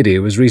old lady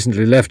who was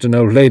recently left an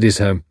old ladies'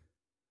 home.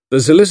 The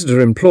solicitor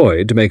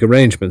employed to make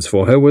arrangements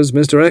for her was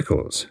Mr.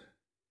 Eccles.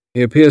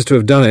 He appears to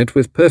have done it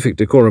with perfect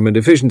decorum and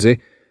efficiency.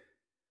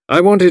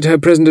 I wanted her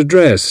present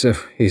address.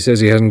 He says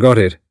he hasn't got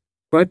it.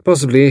 Quite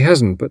possibly he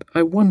hasn't, but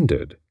I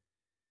wondered.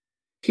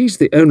 He's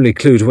the only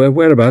clue to her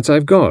whereabouts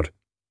I've got."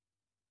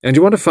 "And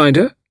you want to find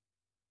her?"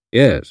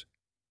 "Yes."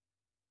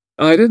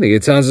 "I don't think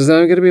it sounds as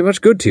though I'm going to be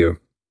much good to you.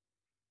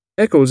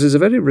 Eccles is a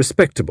very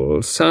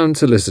respectable, sound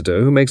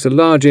solicitor who makes a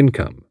large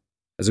income,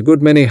 has a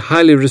good many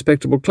highly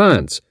respectable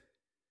clients.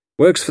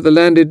 Works for the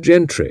landed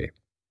gentry,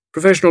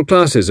 professional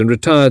classes and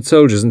retired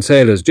soldiers and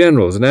sailors,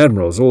 generals and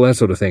admirals, all that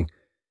sort of thing.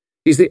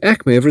 He's the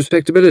acme of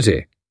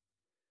respectability.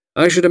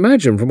 I should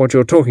imagine from what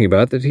you're talking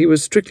about that he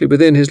was strictly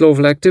within his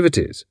lawful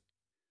activities.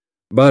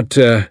 But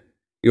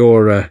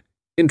you're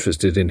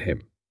interested in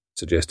him,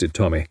 suggested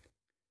Tommy.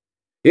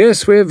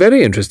 Yes, we're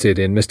very interested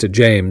in Mr.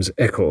 James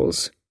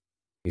Eccles.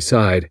 He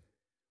sighed.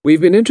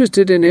 We've been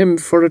interested in him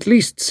for at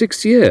least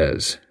 6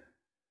 years.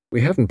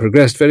 We haven't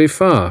progressed very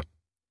far.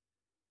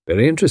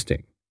 Very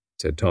interesting,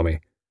 said Tommy.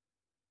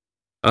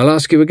 I'll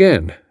ask you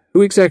again.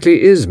 Who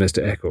exactly is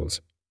Mr. Eccles?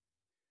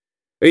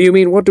 You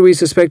mean, what do we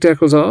suspect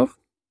Eccles of?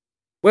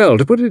 Well,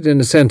 to put it in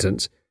a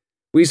sentence,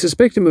 we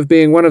suspect him of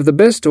being one of the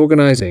best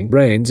organizing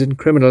brains in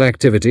criminal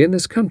activity in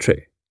this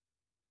country.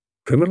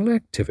 Criminal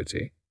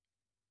activity?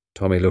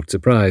 Tommy looked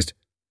surprised.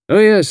 Oh,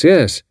 yes,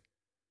 yes.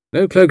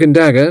 No cloak and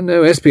dagger,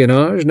 no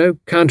espionage, no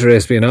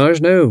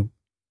counter-espionage, no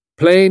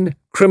plain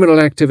criminal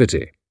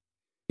activity.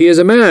 He is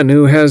a man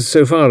who has,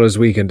 so far as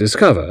we can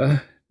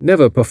discover,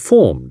 never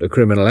performed a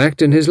criminal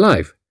act in his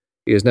life.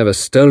 He has never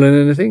stolen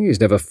anything, he's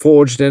never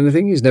forged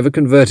anything, he's never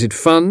converted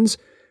funds.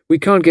 We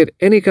can't get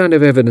any kind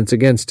of evidence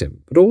against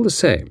him, but all the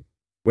same,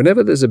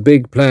 whenever there's a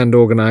big planned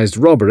organized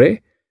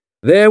robbery,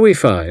 there we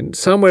find,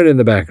 somewhere in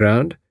the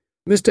background,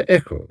 Mr.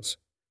 Eccles,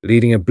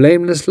 leading a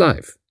blameless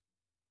life.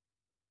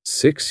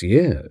 6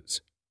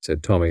 years,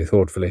 said Tommy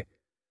thoughtfully.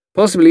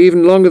 Possibly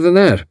even longer than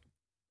that.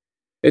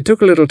 It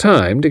took a little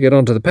time to get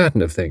onto the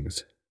pattern of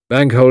things.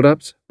 Bank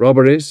hold-ups,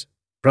 robberies,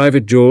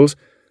 private jewels,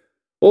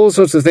 all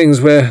sorts of things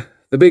where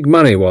the big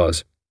money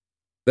was.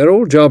 They're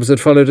all jobs that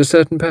followed a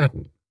certain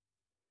pattern.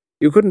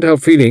 You couldn't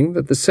help feeling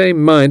that the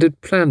same mind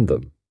had planned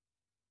them.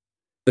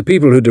 The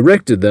people who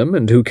directed them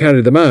and who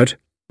carried them out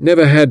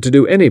never had to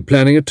do any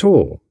planning at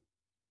all.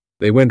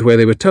 They went where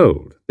they were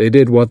told. They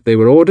did what they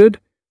were ordered.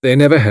 They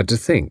never had to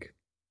think.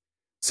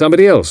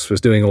 Somebody else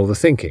was doing all the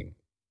thinking.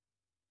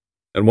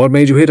 And what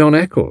made you hit on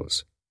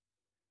Eccles?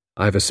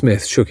 Ivor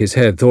Smith shook his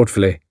head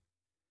thoughtfully.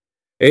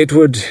 It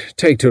would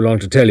take too long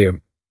to tell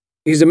you.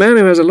 He's a man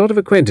who has a lot of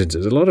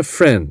acquaintances, a lot of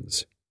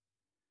friends.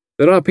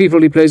 There are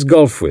people he plays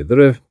golf with, there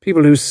are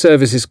people who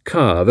service his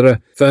car, there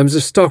are firms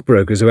of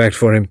stockbrokers who act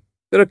for him,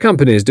 there are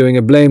companies doing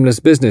a blameless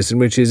business in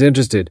which he's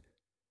interested.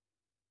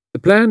 The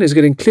plan is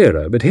getting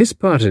clearer, but his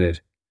part in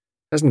it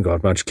hasn't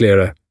got much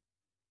clearer,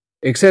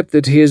 except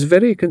that he is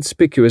very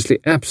conspicuously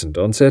absent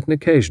on certain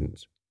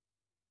occasions.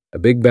 A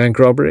big bank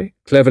robbery,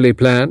 cleverly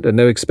planned and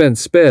no expense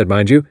spared,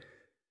 mind you,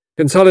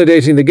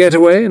 consolidating the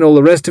getaway and all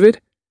the rest of it.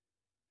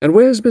 And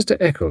where's Mr.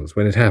 Eccles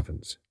when it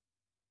happens?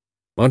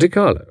 Monte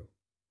Carlo,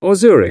 or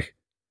Zurich,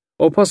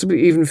 or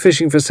possibly even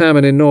fishing for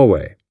salmon in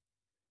Norway.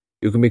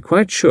 You can be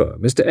quite sure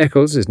Mr.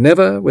 Eccles is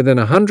never within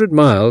 100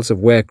 miles of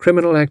where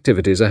criminal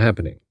activities are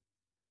happening.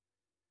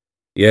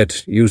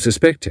 Yet you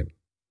suspect him.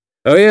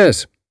 Oh,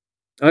 yes.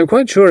 I'm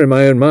quite sure in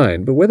my own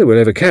mind, but whether we'll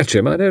ever catch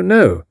him, I don't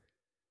know.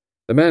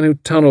 The man who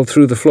tunnelled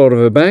through the floor of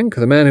a bank,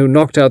 the man who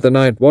knocked out the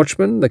night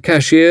watchman, the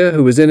cashier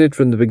who was in it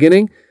from the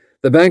beginning,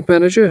 the bank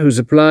manager who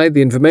supplied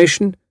the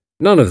information,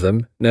 none of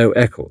them know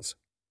Eccles.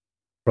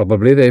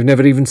 Probably they've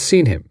never even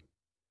seen him.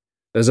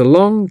 There's a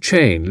long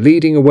chain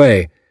leading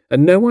away,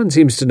 and no one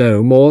seems to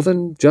know more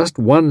than just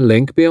one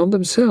link beyond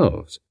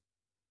themselves.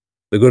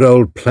 The good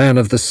old plan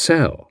of the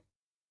cell.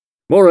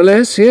 More or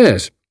less,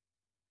 yes.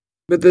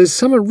 But there's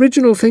some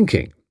original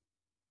thinking.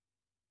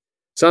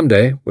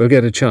 Someday we'll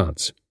get a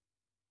chance.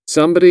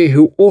 Somebody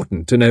who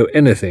oughtn't to know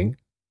anything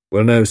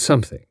will know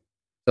something.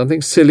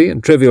 Something silly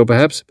and trivial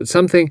perhaps, but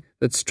something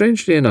that,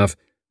 strangely enough,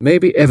 may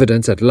be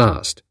evidence at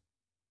last.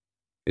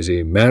 Is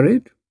he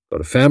married?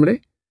 Got a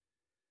family?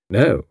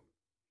 No.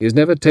 He has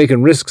never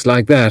taken risks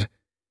like that.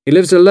 He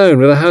lives alone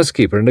with a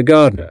housekeeper and a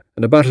gardener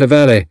and a butler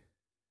valet.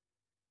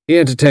 He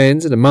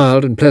entertains in a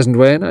mild and pleasant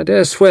way, and I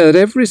dare swear that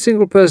every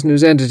single person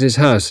who's entered his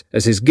house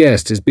as his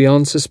guest is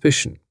beyond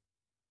suspicion.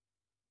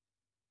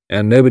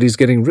 And nobody's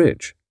getting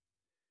rich.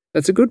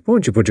 That's a good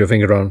point you put your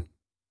finger on.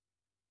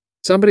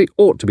 Somebody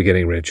ought to be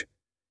getting rich.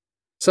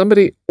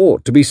 Somebody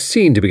ought to be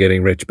seen to be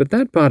getting rich, but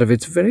that part of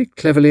it's very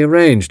cleverly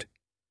arranged.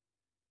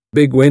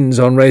 Big wins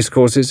on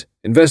racecourses,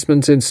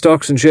 investments in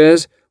stocks and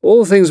shares,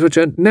 all things which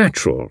are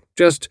natural,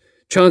 just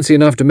chancy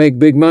enough to make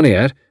big money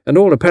at, and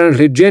all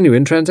apparently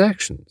genuine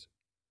transactions.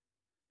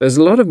 There's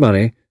a lot of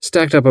money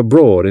stacked up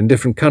abroad in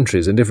different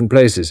countries and different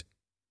places.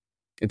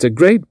 It's a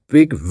great,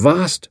 big,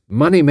 vast,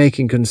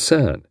 money-making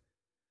concern,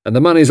 and the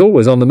money's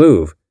always on the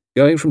move,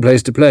 going from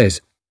place to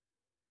place.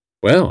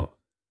 Well,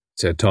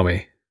 said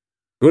Tommy,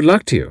 good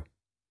luck to you.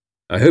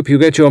 I hope you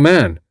get your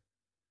man.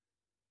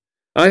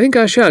 I think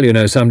I shall, you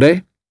know, some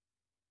day.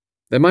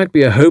 There might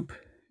be a hope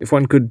if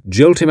one could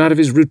jolt him out of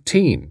his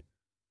routine.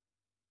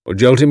 Or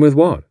jolt him with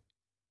what?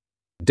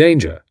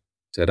 Danger,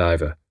 said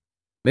Ivor.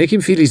 Make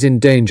him feel he's in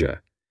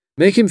danger.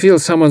 Make him feel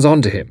someone's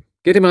onto him.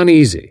 Get him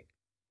uneasy.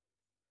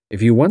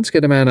 If you once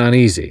get a man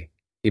uneasy,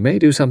 he may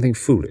do something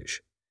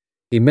foolish.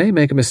 He may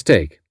make a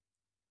mistake.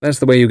 That's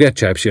the way you get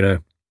chaps, you know.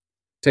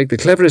 Take the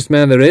cleverest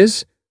man there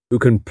is, who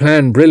can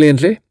plan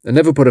brilliantly and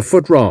never put a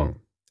foot wrong.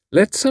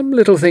 Let some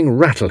little thing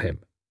rattle him,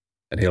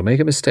 and he'll make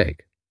a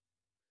mistake.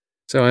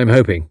 So I'm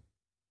hoping.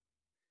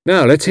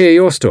 Now, let's hear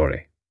your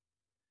story.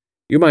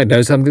 You might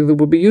know something that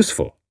would be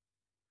useful.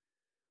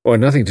 Or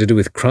nothing to do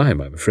with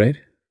crime, I'm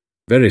afraid.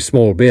 Very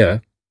small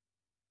beer.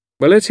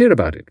 Well, let's hear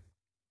about it.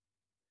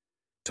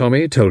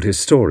 Tommy told his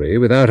story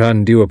without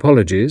undue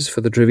apologies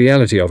for the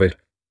triviality of it.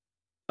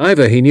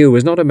 Ivor, he knew,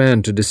 was not a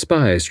man to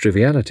despise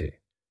triviality.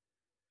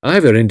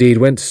 Ivor, indeed,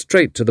 went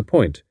straight to the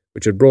point,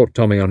 which had brought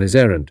Tommy on his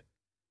errand.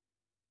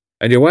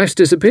 And your wife's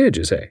disappeared,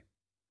 you say?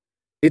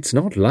 It's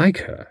not like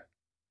her.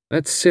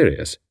 That's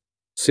serious.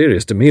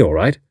 Serious to me, all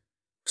right.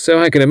 So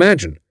I can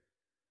imagine.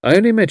 I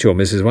only met your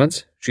missus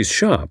once. She's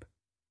sharp.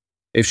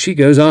 If she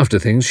goes after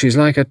things, she's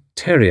like a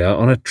terrier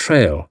on a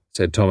trail,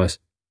 said Thomas.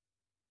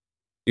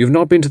 You've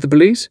not been to the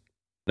police?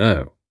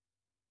 No.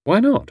 Why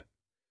not?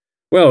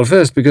 Well,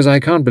 first, because I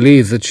can't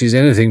believe that she's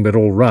anything but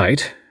all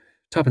right.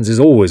 Tuppence is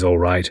always all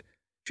right.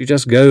 She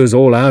just goes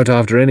all out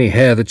after any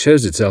hare that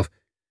shows itself.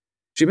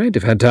 She mayn't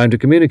have had time to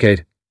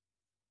communicate.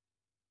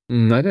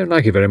 I don't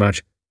like it very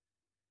much.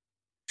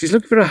 She's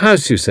looking for a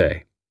house, you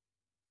say?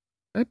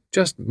 That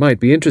just might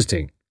be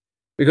interesting,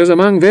 because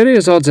among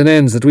various odds and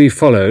ends that we've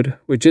followed,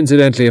 which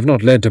incidentally have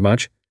not led to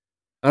much,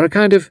 are a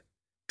kind of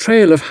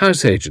trail of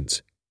house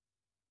agents.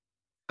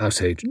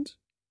 House agents?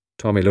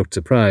 Tommy looked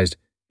surprised.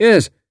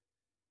 Yes,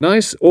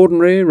 nice,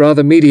 ordinary,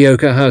 rather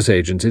mediocre house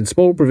agents in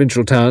small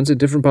provincial towns in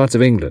different parts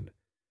of England,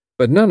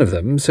 but none of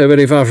them so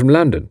very far from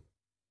London.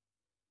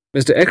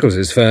 Mr.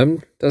 Eccles's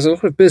firm does a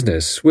lot of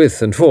business with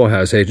and for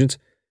house agents.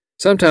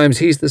 Sometimes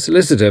he's the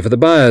solicitor for the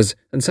buyers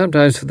and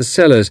sometimes for the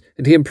sellers,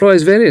 and he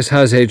employs various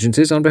house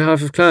agencies on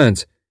behalf of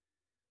clients.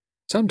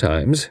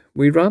 Sometimes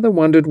we rather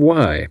wondered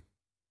why.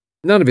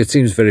 None of it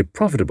seems very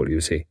profitable,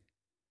 you see.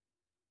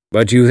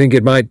 But you think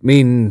it might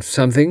mean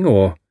something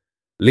or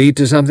lead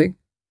to something?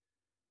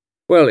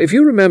 Well, if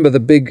you remember the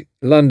big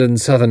London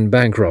Southern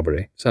Bank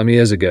robbery some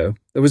years ago,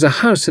 there was a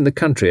house in the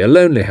country, a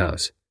lonely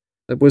house,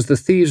 that was the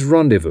thieves'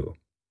 rendezvous.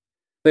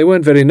 They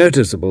weren't very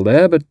noticeable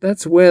there, but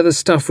that's where the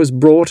stuff was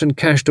brought and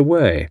cached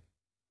away.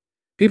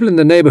 People in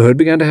the neighbourhood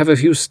began to have a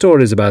few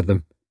stories about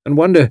them, and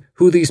wonder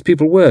who these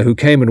people were who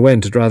came and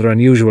went at rather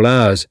unusual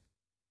hours.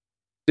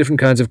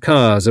 Different kinds of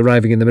cars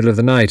arriving in the middle of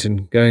the night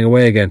and going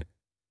away again.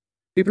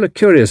 People are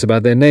curious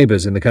about their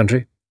neighbours in the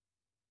country.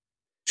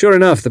 Sure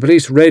enough, the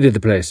police raided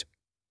the place.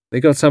 They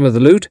got some of the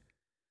loot,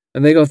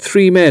 and they got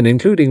 3 men,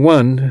 including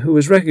one who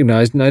was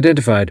recognised and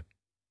identified.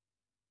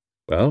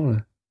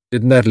 Well,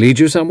 didn't that lead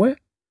you somewhere?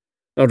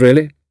 Not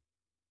really.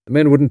 The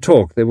men wouldn't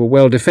talk. They were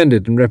well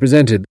defended and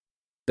represented.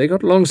 They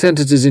got long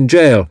sentences in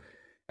jail,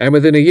 and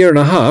within a year and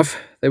a half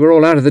they were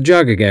all out of the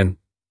jug again.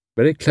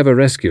 Very clever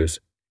rescues.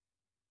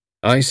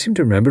 I seem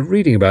to remember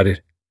reading about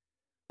it.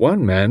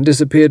 One man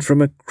disappeared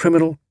from a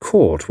criminal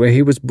court where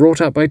he was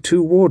brought up by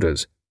 2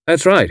 warders.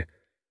 That's right.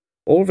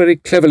 All very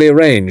cleverly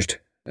arranged,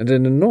 and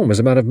an enormous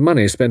amount of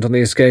money spent on the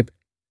escape.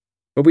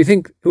 But we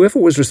think whoever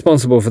was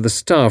responsible for the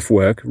staff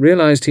work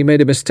realised he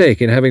made a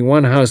mistake in having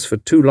one house for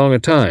too long a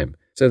time,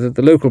 so that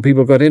the local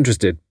people got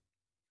interested.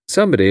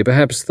 Somebody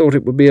perhaps thought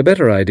it would be a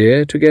better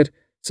idea to get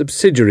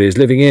subsidiaries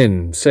living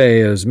in,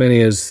 say, as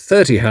many as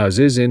 30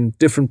 houses in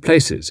different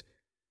places.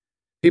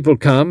 People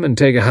come and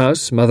take a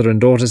house, mother and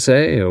daughter,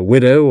 say, a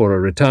widow or a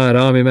retired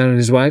army man and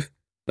his wife.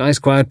 Nice,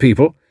 quiet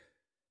people.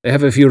 They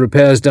have a few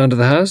repairs done to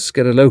the house,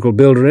 get a local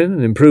builder in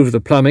and improve the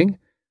plumbing,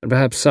 and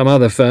perhaps some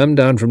other firm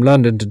down from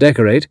London to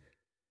decorate.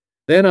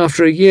 Then,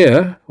 after a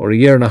year, or a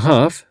year and a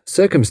half,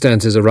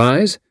 circumstances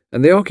arise,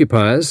 and the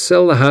occupiers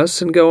sell the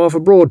house and go off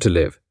abroad to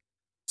live.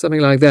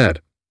 Something like that.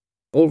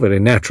 All very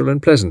natural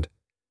and pleasant.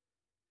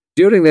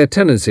 During their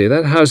tenancy,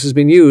 that house has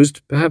been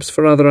used, perhaps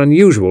for rather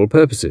unusual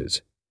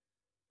purposes.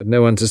 But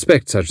no one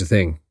suspects such a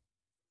thing.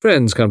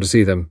 Friends come to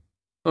see them.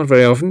 Not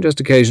very often, just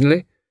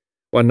occasionally.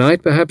 One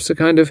night, perhaps a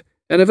kind of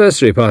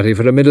anniversary party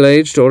for a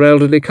middle-aged or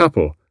elderly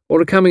couple,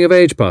 or a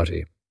coming-of-age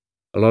party.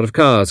 A lot of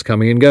cars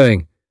coming and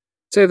going.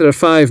 Say there are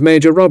 5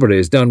 major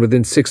robberies done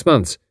within 6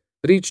 months,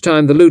 but each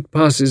time the loot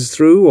passes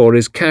through or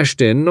is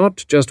cashed in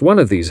not just one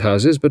of these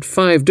houses, but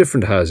 5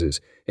 different houses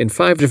in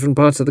 5 different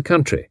parts of the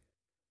country.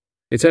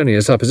 It's only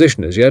a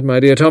supposition as yet, my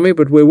dear Tommy,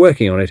 but we're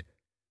working on it.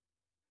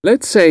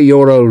 Let's say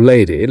your old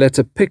lady lets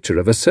a picture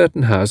of a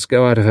certain house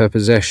go out of her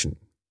possession.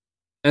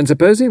 And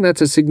supposing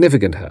that's a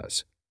significant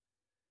house.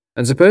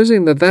 And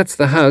supposing that that's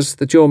the house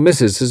that your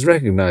missus has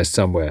recognised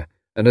somewhere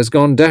and has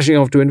gone dashing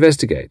off to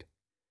investigate.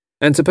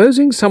 And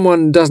supposing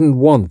someone doesn't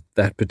want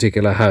that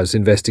particular house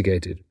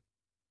investigated.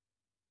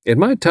 It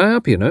might tie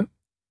up, you know.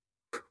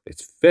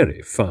 It's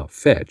very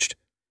far-fetched.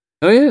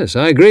 Oh yes,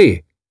 I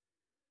agree.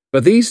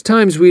 But these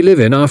times we live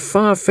in are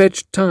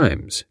far-fetched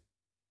times.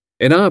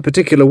 In our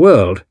particular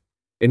world,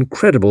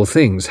 incredible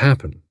things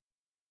happen.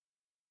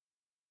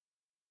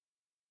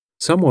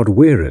 Somewhat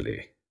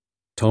wearily,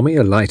 Tommy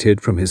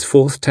alighted from his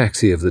 4th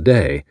taxi of the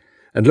day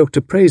and looked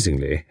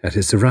appraisingly at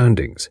his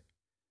surroundings.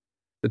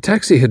 The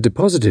taxi had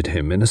deposited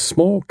him in a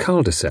small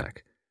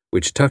cul-de-sac,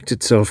 which tucked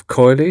itself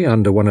coyly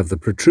under one of the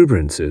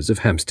protuberances of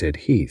Hampstead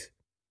Heath.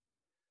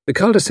 The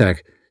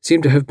cul-de-sac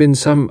seemed to have been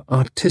some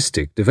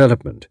artistic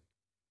development.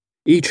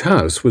 Each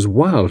house was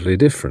wildly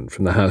different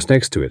from the house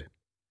next to it.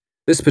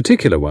 This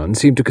particular one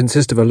seemed to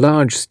consist of a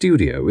large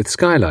studio with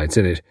skylights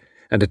in it,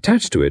 and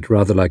attached to it,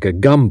 rather like a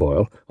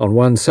gumboil, on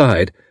one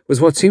side, was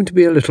what seemed to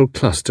be a little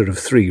cluster of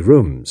 3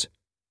 rooms.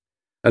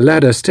 A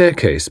ladder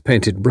staircase,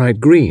 painted bright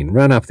green,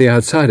 ran up the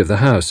outside of the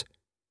house.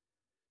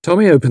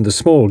 Tommy opened the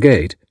small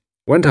gate,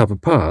 went up a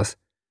path,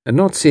 and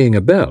not seeing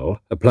a bell,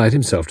 applied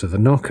himself to the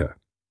knocker.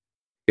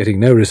 Getting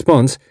no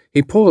response,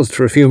 he paused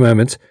for a few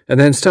moments, and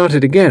then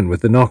started again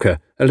with the knocker,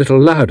 a little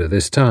louder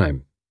this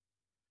time.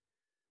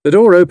 The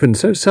door opened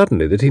so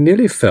suddenly that he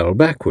nearly fell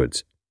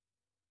backwards.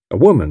 A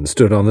woman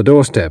stood on the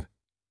doorstep.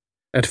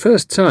 At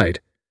first sight,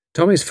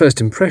 Tommy's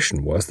first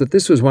impression was that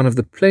this was one of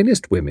the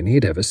plainest women he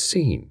had ever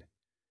seen.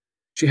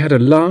 She had a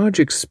large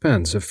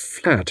expanse of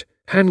flat,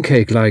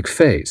 pancake-like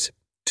face,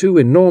 2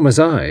 enormous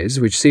eyes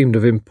which seemed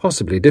of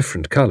impossibly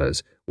different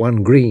colours,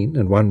 one green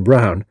and one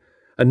brown,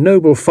 a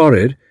noble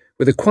forehead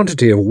with a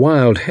quantity of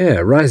wild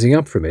hair rising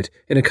up from it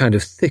in a kind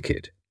of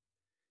thicket.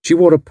 She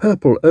wore a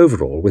purple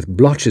overall with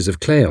blotches of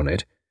clay on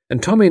it,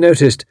 and Tommy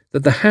noticed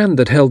that the hand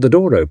that held the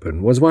door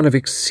open was one of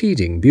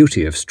exceeding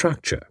beauty of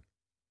structure.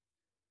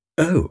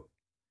 "Oh,"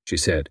 she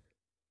said.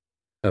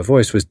 Her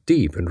voice was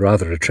deep and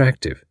rather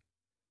attractive.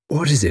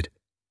 "What is it?"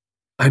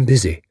 "I'm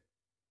busy."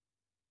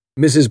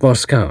 "Mrs.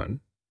 Boscawen?"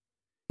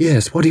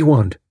 "Yes, what do you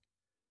want?"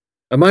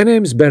 My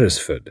name's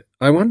Beresford.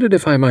 I wondered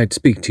if I might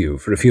speak to you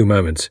for a few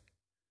moments."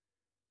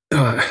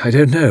 "Oh, I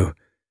don't know.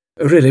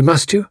 Really,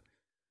 must you?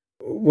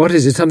 What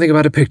is it, something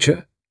about a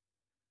picture?"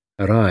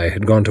 Her eye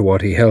had gone to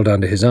what he held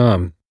under his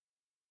arm.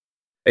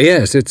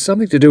 "Yes, it's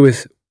something to do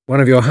with one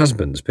of your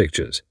husband's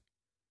pictures."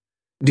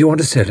 "Do you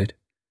want to sell it?"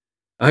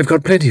 "I've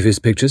got plenty of his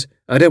pictures.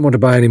 I don't want to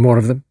buy any more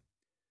of them.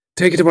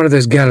 Take it to one of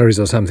those galleries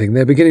or something.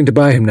 They're beginning to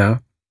buy him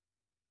now."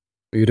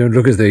 "You don't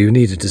look as though you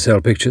needed to sell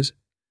pictures."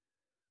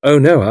 "Oh,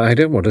 no, I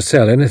don't want to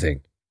sell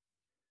anything."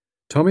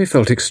 Tommy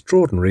felt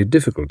extraordinary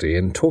difficulty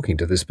in talking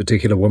to this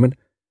particular woman.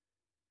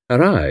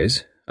 Her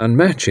eyes,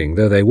 unmatching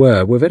though they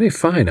were very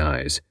fine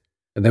eyes,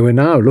 and they were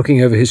now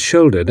looking over his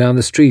shoulder down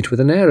the street with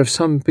an air of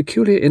some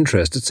peculiar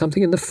interest at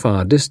something in the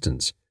far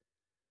distance.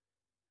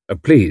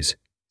 "Please,"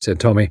 said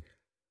Tommy,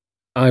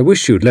 "I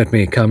wish you'd let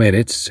me come in.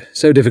 It's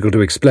so difficult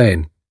to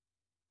explain."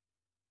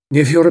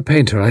 "If you're a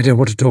painter, I don't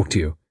want to talk to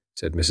you,"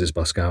 said Mrs.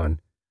 Boscawen.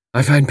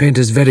 "I find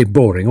painters very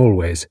boring,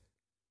 always."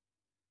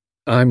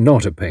 "I'm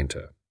not a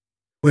painter."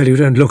 "Well, you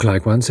don't look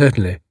like one,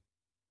 certainly."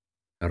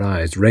 Her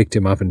eyes raked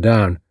him up and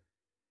down.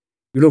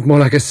 "You look more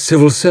like a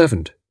civil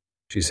servant,"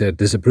 she said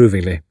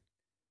disapprovingly.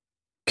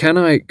 "Can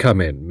I come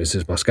in,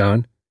 Mrs.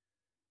 Boscawen?"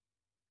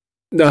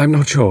 "I'm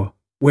not sure.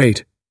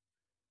 Wait."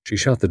 She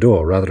shut the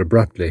door rather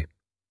abruptly.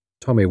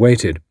 Tommy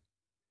waited.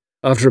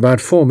 After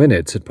about 4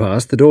 minutes had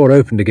passed, the door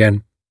opened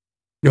again.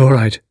 "All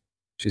right,"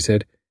 she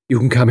said. "You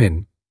can come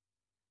in."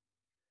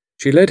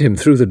 She led him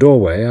through the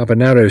doorway, up a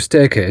narrow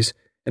staircase,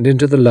 and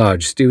into the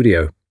large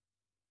studio.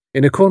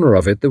 In a corner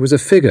of it there was a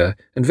figure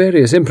and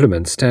various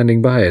implements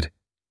standing by it,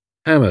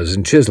 hammers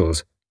and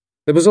chisels.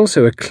 There was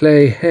also a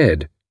clay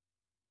head.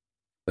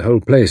 The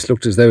whole place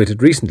looked as though it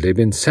had recently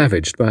been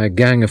savaged by a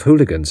gang of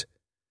hooligans.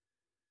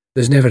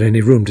 "There's never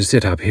any room to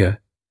sit up here,"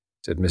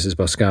 said Mrs.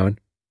 Boscawen.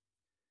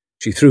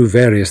 She threw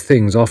various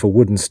things off a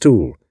wooden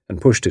stool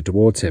and pushed it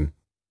towards him.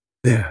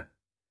 "There,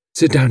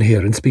 sit down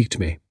here and speak to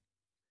me."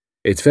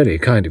 "It's very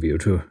kind of you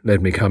to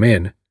let me come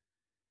in."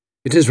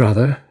 "It is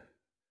rather.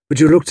 But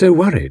you looked so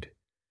worried."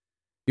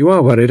 "You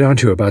are worried,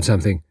 aren't you, about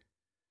something?"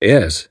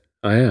 "Yes,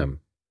 I am."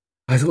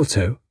 "I thought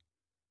so.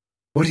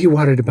 What are you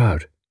worried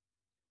about?"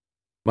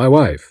 "My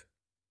wife,"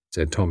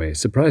 said Tommy,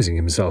 surprising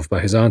himself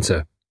by his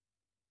answer.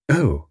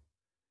 "Oh,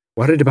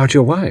 worried about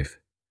your wife?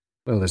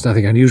 Well, there's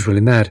nothing unusual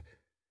in that.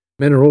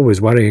 Men are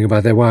always worrying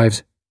about their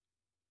wives.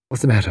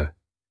 What's the matter?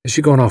 Has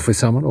she gone off with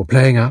someone or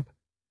playing up?"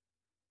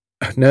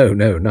 No,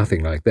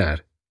 nothing like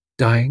that."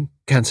 "Dying?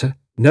 Cancer?"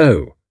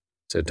 "No,"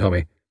 said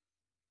Tommy.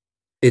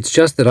 "It's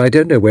just that I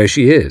don't know where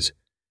she is."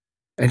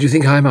 "And you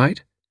think I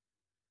might?"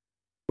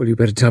 "Well, you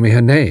better tell me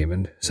her name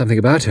and something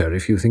about her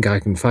if you think I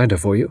can find her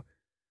for you.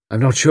 I'm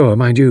not sure,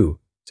 mind you,"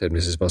 said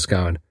Mrs.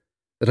 Boscawen,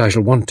 "that I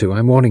shall want to,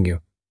 I'm warning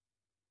you."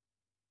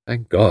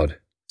 "Thank God,"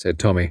 said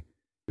Tommy.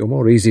 "You're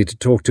more easy to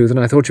talk to than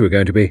I thought you were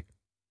going to be."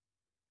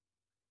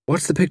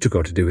 "What's the picture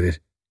got to do with it?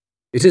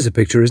 It is a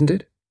picture, isn't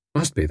it?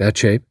 Must be, that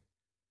shape."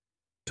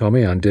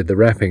 Tommy undid the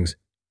wrappings.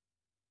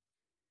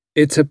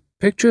 "It's a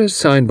picture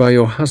signed by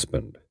your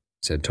husband,"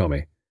 said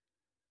Tommy.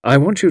 "I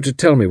want you to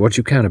tell me what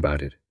you can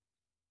about it."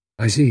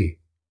 "I see.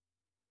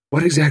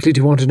 What exactly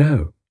do you want to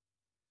know?"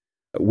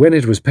 "When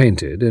it was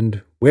painted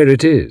and where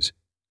it is."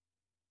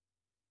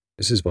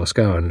 Mrs.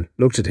 Boscawen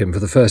looked at him for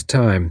the first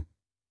time.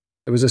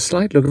 There was a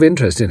slight look of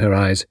interest in her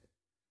eyes.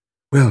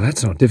 "Well,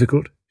 that's not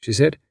difficult," she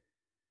said.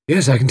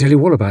 "Yes, I can tell you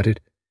all about it.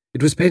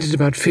 It was painted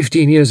about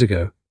 15 years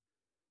ago.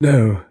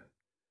 No,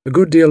 a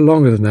good deal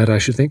longer than that, I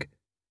should think.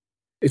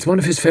 It's one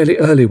of his fairly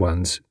early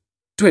ones.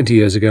 20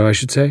 years ago, I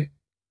should say."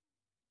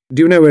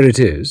 "Do you know where it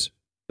is?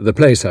 The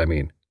place, I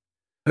mean."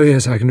 "Oh,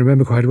 yes, I can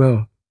remember quite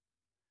well.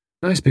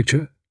 Nice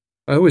picture.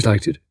 I always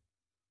liked it.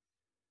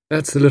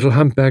 That's the little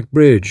humpback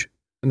bridge.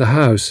 And the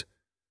house.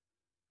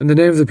 And the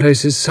name of the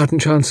place is Sutton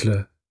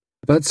Chancellor,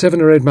 about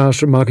 7 or 8 miles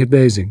from Market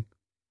Basing.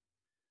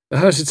 The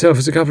house itself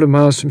is a couple of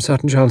miles from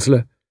Sutton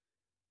Chancellor.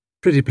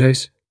 Pretty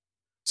place.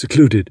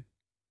 Secluded.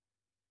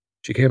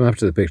 She came up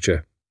to the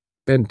picture,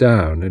 bent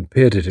down and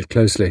peered at it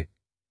closely.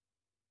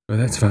 "Oh,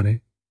 that's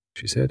funny,"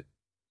 she said.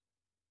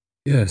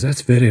 "Yes,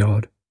 that's very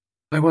odd.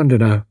 I wonder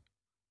now."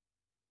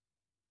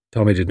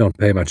 Tommy did not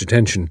pay much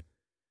attention.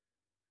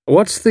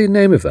 "What's the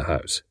name of the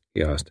house?"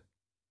 he asked.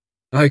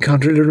 "I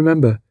can't really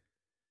remember.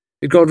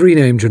 It got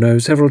renamed, you know,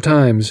 several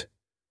times.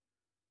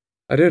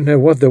 I don't know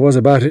what there was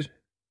about it.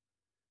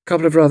 A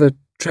couple of rather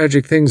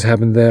tragic things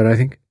happened there, I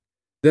think.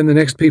 Then the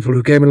next people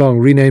who came along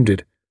renamed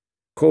it.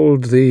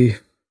 Called the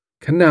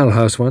Canal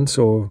House once,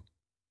 or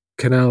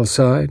Canal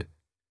Side.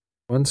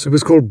 Once it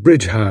was called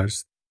Bridge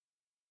House.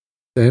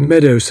 Then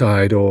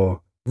Meadowside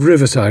or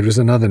Riverside was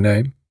another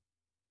name."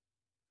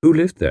 "Who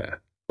lived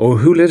there? Or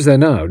who lives there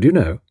now, do you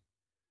know?"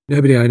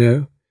 "Nobody I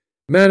know.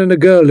 A man and a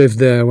girl lived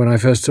there when I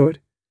first saw it.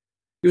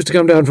 Used to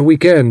come down for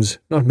weekends,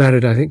 not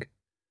married, I think.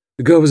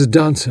 The girl was a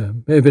dancer,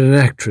 may have been an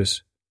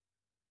actress.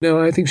 No,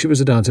 I think she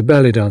was a dancer,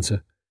 ballet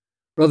dancer.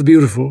 Rather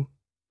beautiful,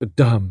 but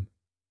dumb.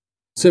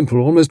 Simple,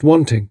 almost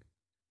wanting.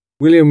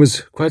 William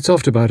was quite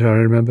soft about her, I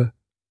remember."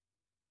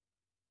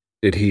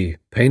 "Did he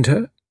paint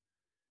her?"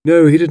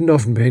 "No, he didn't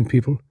often paint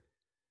people.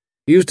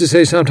 He used to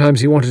say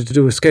sometimes he wanted to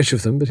do a sketch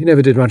of them, but he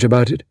never did much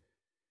about it.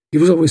 He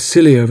was always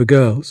silly over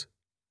girls."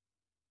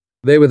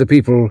 "They were the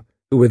people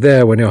who were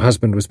there when your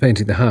husband was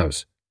painting the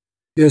house?"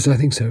 "Yes, I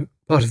think so.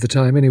 Part of the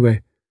time,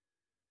 anyway.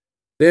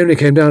 They only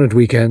came down at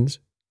weekends.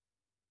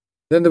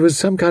 Then there was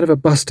some kind of a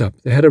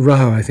bust-up. They had a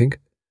row, I think.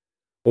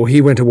 Or he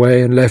went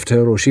away and left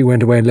her, or she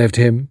went away and left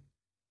him.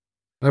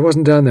 I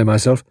wasn't down there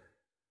myself.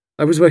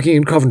 I was working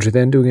in Coventry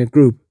then, doing a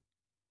group.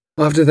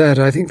 After that,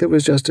 I think there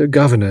was just a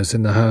governess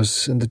in the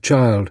house and the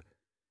child.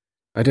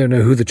 I don't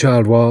know who the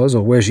child was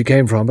or where she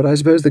came from, but I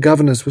suppose the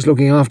governess was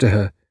looking after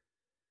her.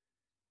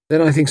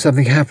 Then I think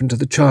something happened to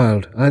the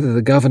child. Either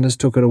the governess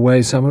took her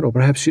away somewhere, or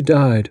perhaps she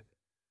died.